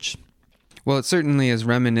assemblage. Well, it certainly is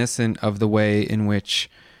reminiscent of the way in which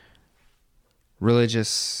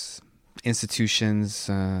religious institutions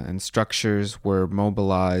and structures were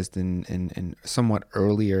mobilized in somewhat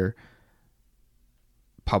earlier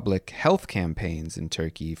public health campaigns in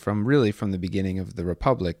Turkey from the beginning of the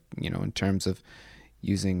Republic, in terms of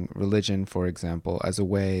using religion, for example, as a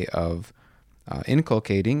way of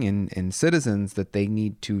inculcating in citizens that they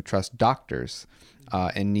need to trust doctors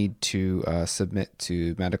and need to submit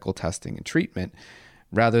to medical testing and treatment,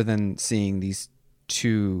 rather than seeing these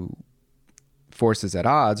two forces at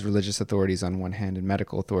odds, religious authorities on one hand and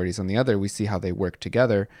medical authorities on the other. We see how they work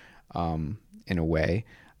together in a way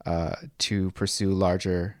to pursue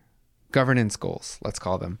larger governance goals, let's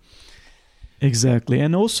call them. Exactly.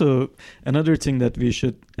 And also another thing that we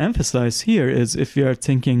should emphasize here is, if we are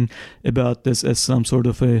thinking about this as some sort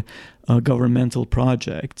of a governmental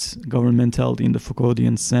project, governmentality in the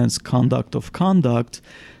Foucauldian sense, conduct of conduct.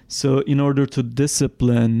 So in order to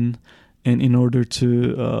discipline and in order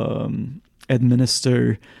to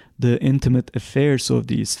administer the intimate affairs of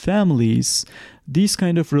these families, these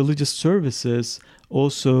kind of religious services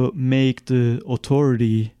also make the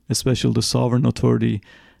authority, especially the sovereign authority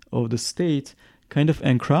of the state, kind of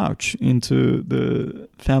encroach into the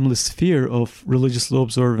family sphere of religiously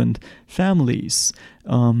observant families.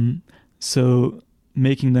 So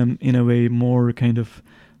making them in a way more kind of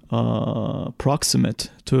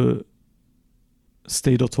proximate to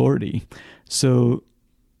state authority. So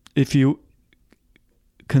if you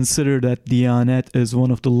consider that Diyanet is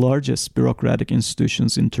one of the largest bureaucratic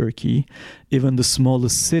institutions in Turkey, even the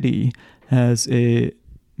smallest city has a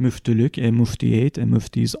muftuluk, a muftiyet, a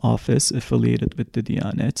mufti's office affiliated with the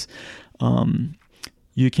Diyanet.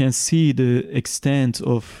 You can see the extent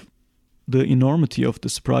of the enormity of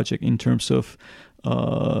this project in terms of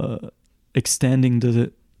extending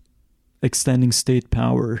state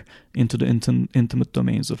power into the intimate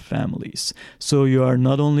domains of families. So you are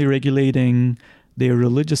not only regulating their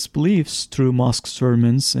religious beliefs through mosque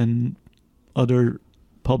sermons and other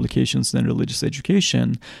publications than religious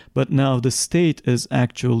education, but now the state is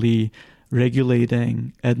actually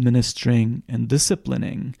regulating, administering, and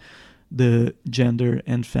disciplining the gender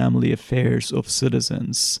and family affairs of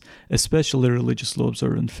citizens, especially religiously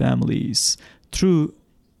observant families, through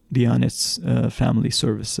Diyanet's family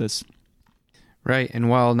services. Right, and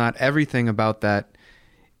while not everything about that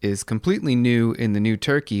is completely new in the new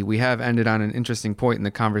Turkey, we have ended on an interesting point in the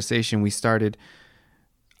conversation. We started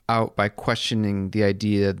out by questioning the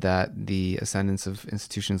idea that the ascendance of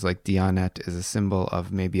institutions like Diyanet is a symbol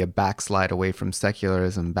of maybe a backslide away from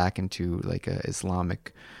secularism back into like a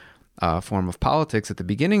Islamic form of politics at the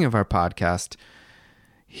beginning of our podcast.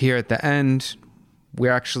 Here at the end,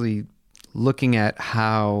 we're actually looking at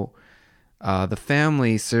how the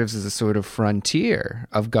family serves as a sort of frontier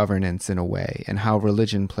of governance in a way, and how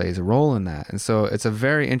religion plays a role in that. And so it's a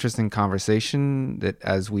very interesting conversation that,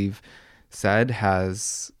 as we've said,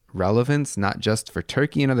 has relevance not just for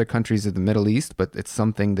Turkey and other countries of the Middle East, but it's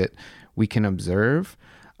something that we can observe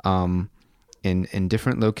in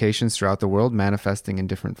different locations throughout the world, manifesting in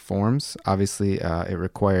different forms. Obviously, it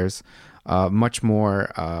requires much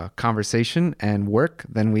more conversation and work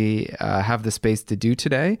than we have the space to do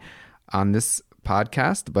today on this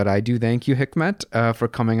podcast. But I do thank you, Hikmet, for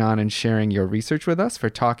coming on and sharing your research with us, for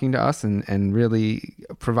talking to us and really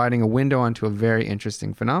providing a window onto a very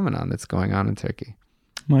interesting phenomenon that's going on in Turkey.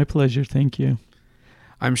 My pleasure. Thank you.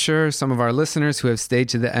 I'm sure some of our listeners who have stayed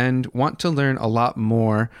to the end want to learn a lot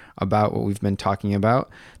more about what we've been talking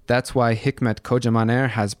about. That's why Hikmet Kocamaner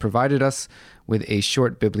has provided us with a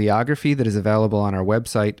short bibliography that is available on our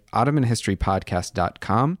website,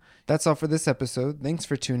 OttomanHistoryPodcast.com. That's all for this episode. Thanks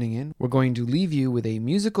for tuning in. We're going to leave you with a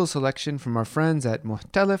musical selection from our friends at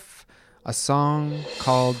Muhtelif, a song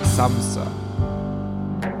called Samsa.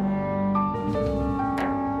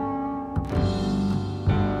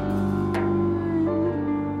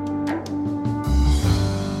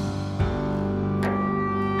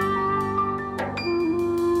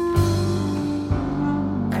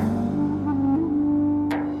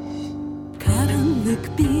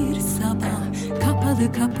 Bir sabah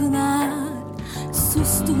kapalı kapılar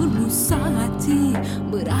susturmuş saati,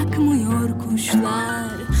 bırakmıyor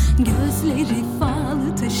kuşlar. Gözleri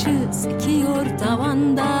fal taşı sekiyor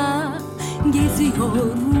tavanda, geziyor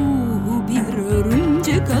ruhu bir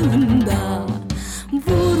örümcek ağında.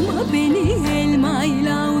 Vurma beni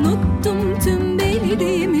elmayla, unuttum tüm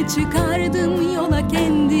belirimi, çıkardım yola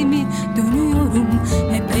kendimi, dönüyorum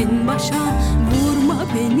hep en başa. Vurma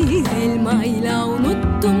beni elmayla,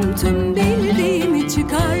 unuttum tüm belirimi,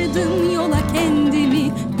 çıkardım yola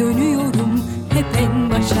kendimi, dönüyorum hep en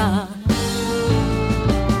başa.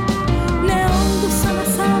 Ne oldu sana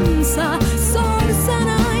Samsa,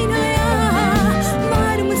 sorsana aynaya,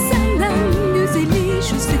 var mı senden güzeli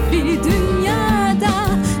şu sefil dünyada?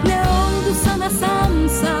 Ne oldu sana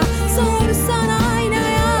Samsa, sorsana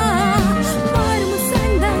aynaya, var mı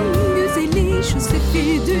senden güzeli şu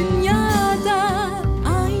sefil dünyada?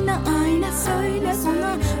 Ayna ayna söyle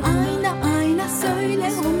ona, ayna ayna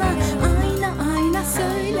söyle ona, ayna ayna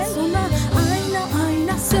söyle ona.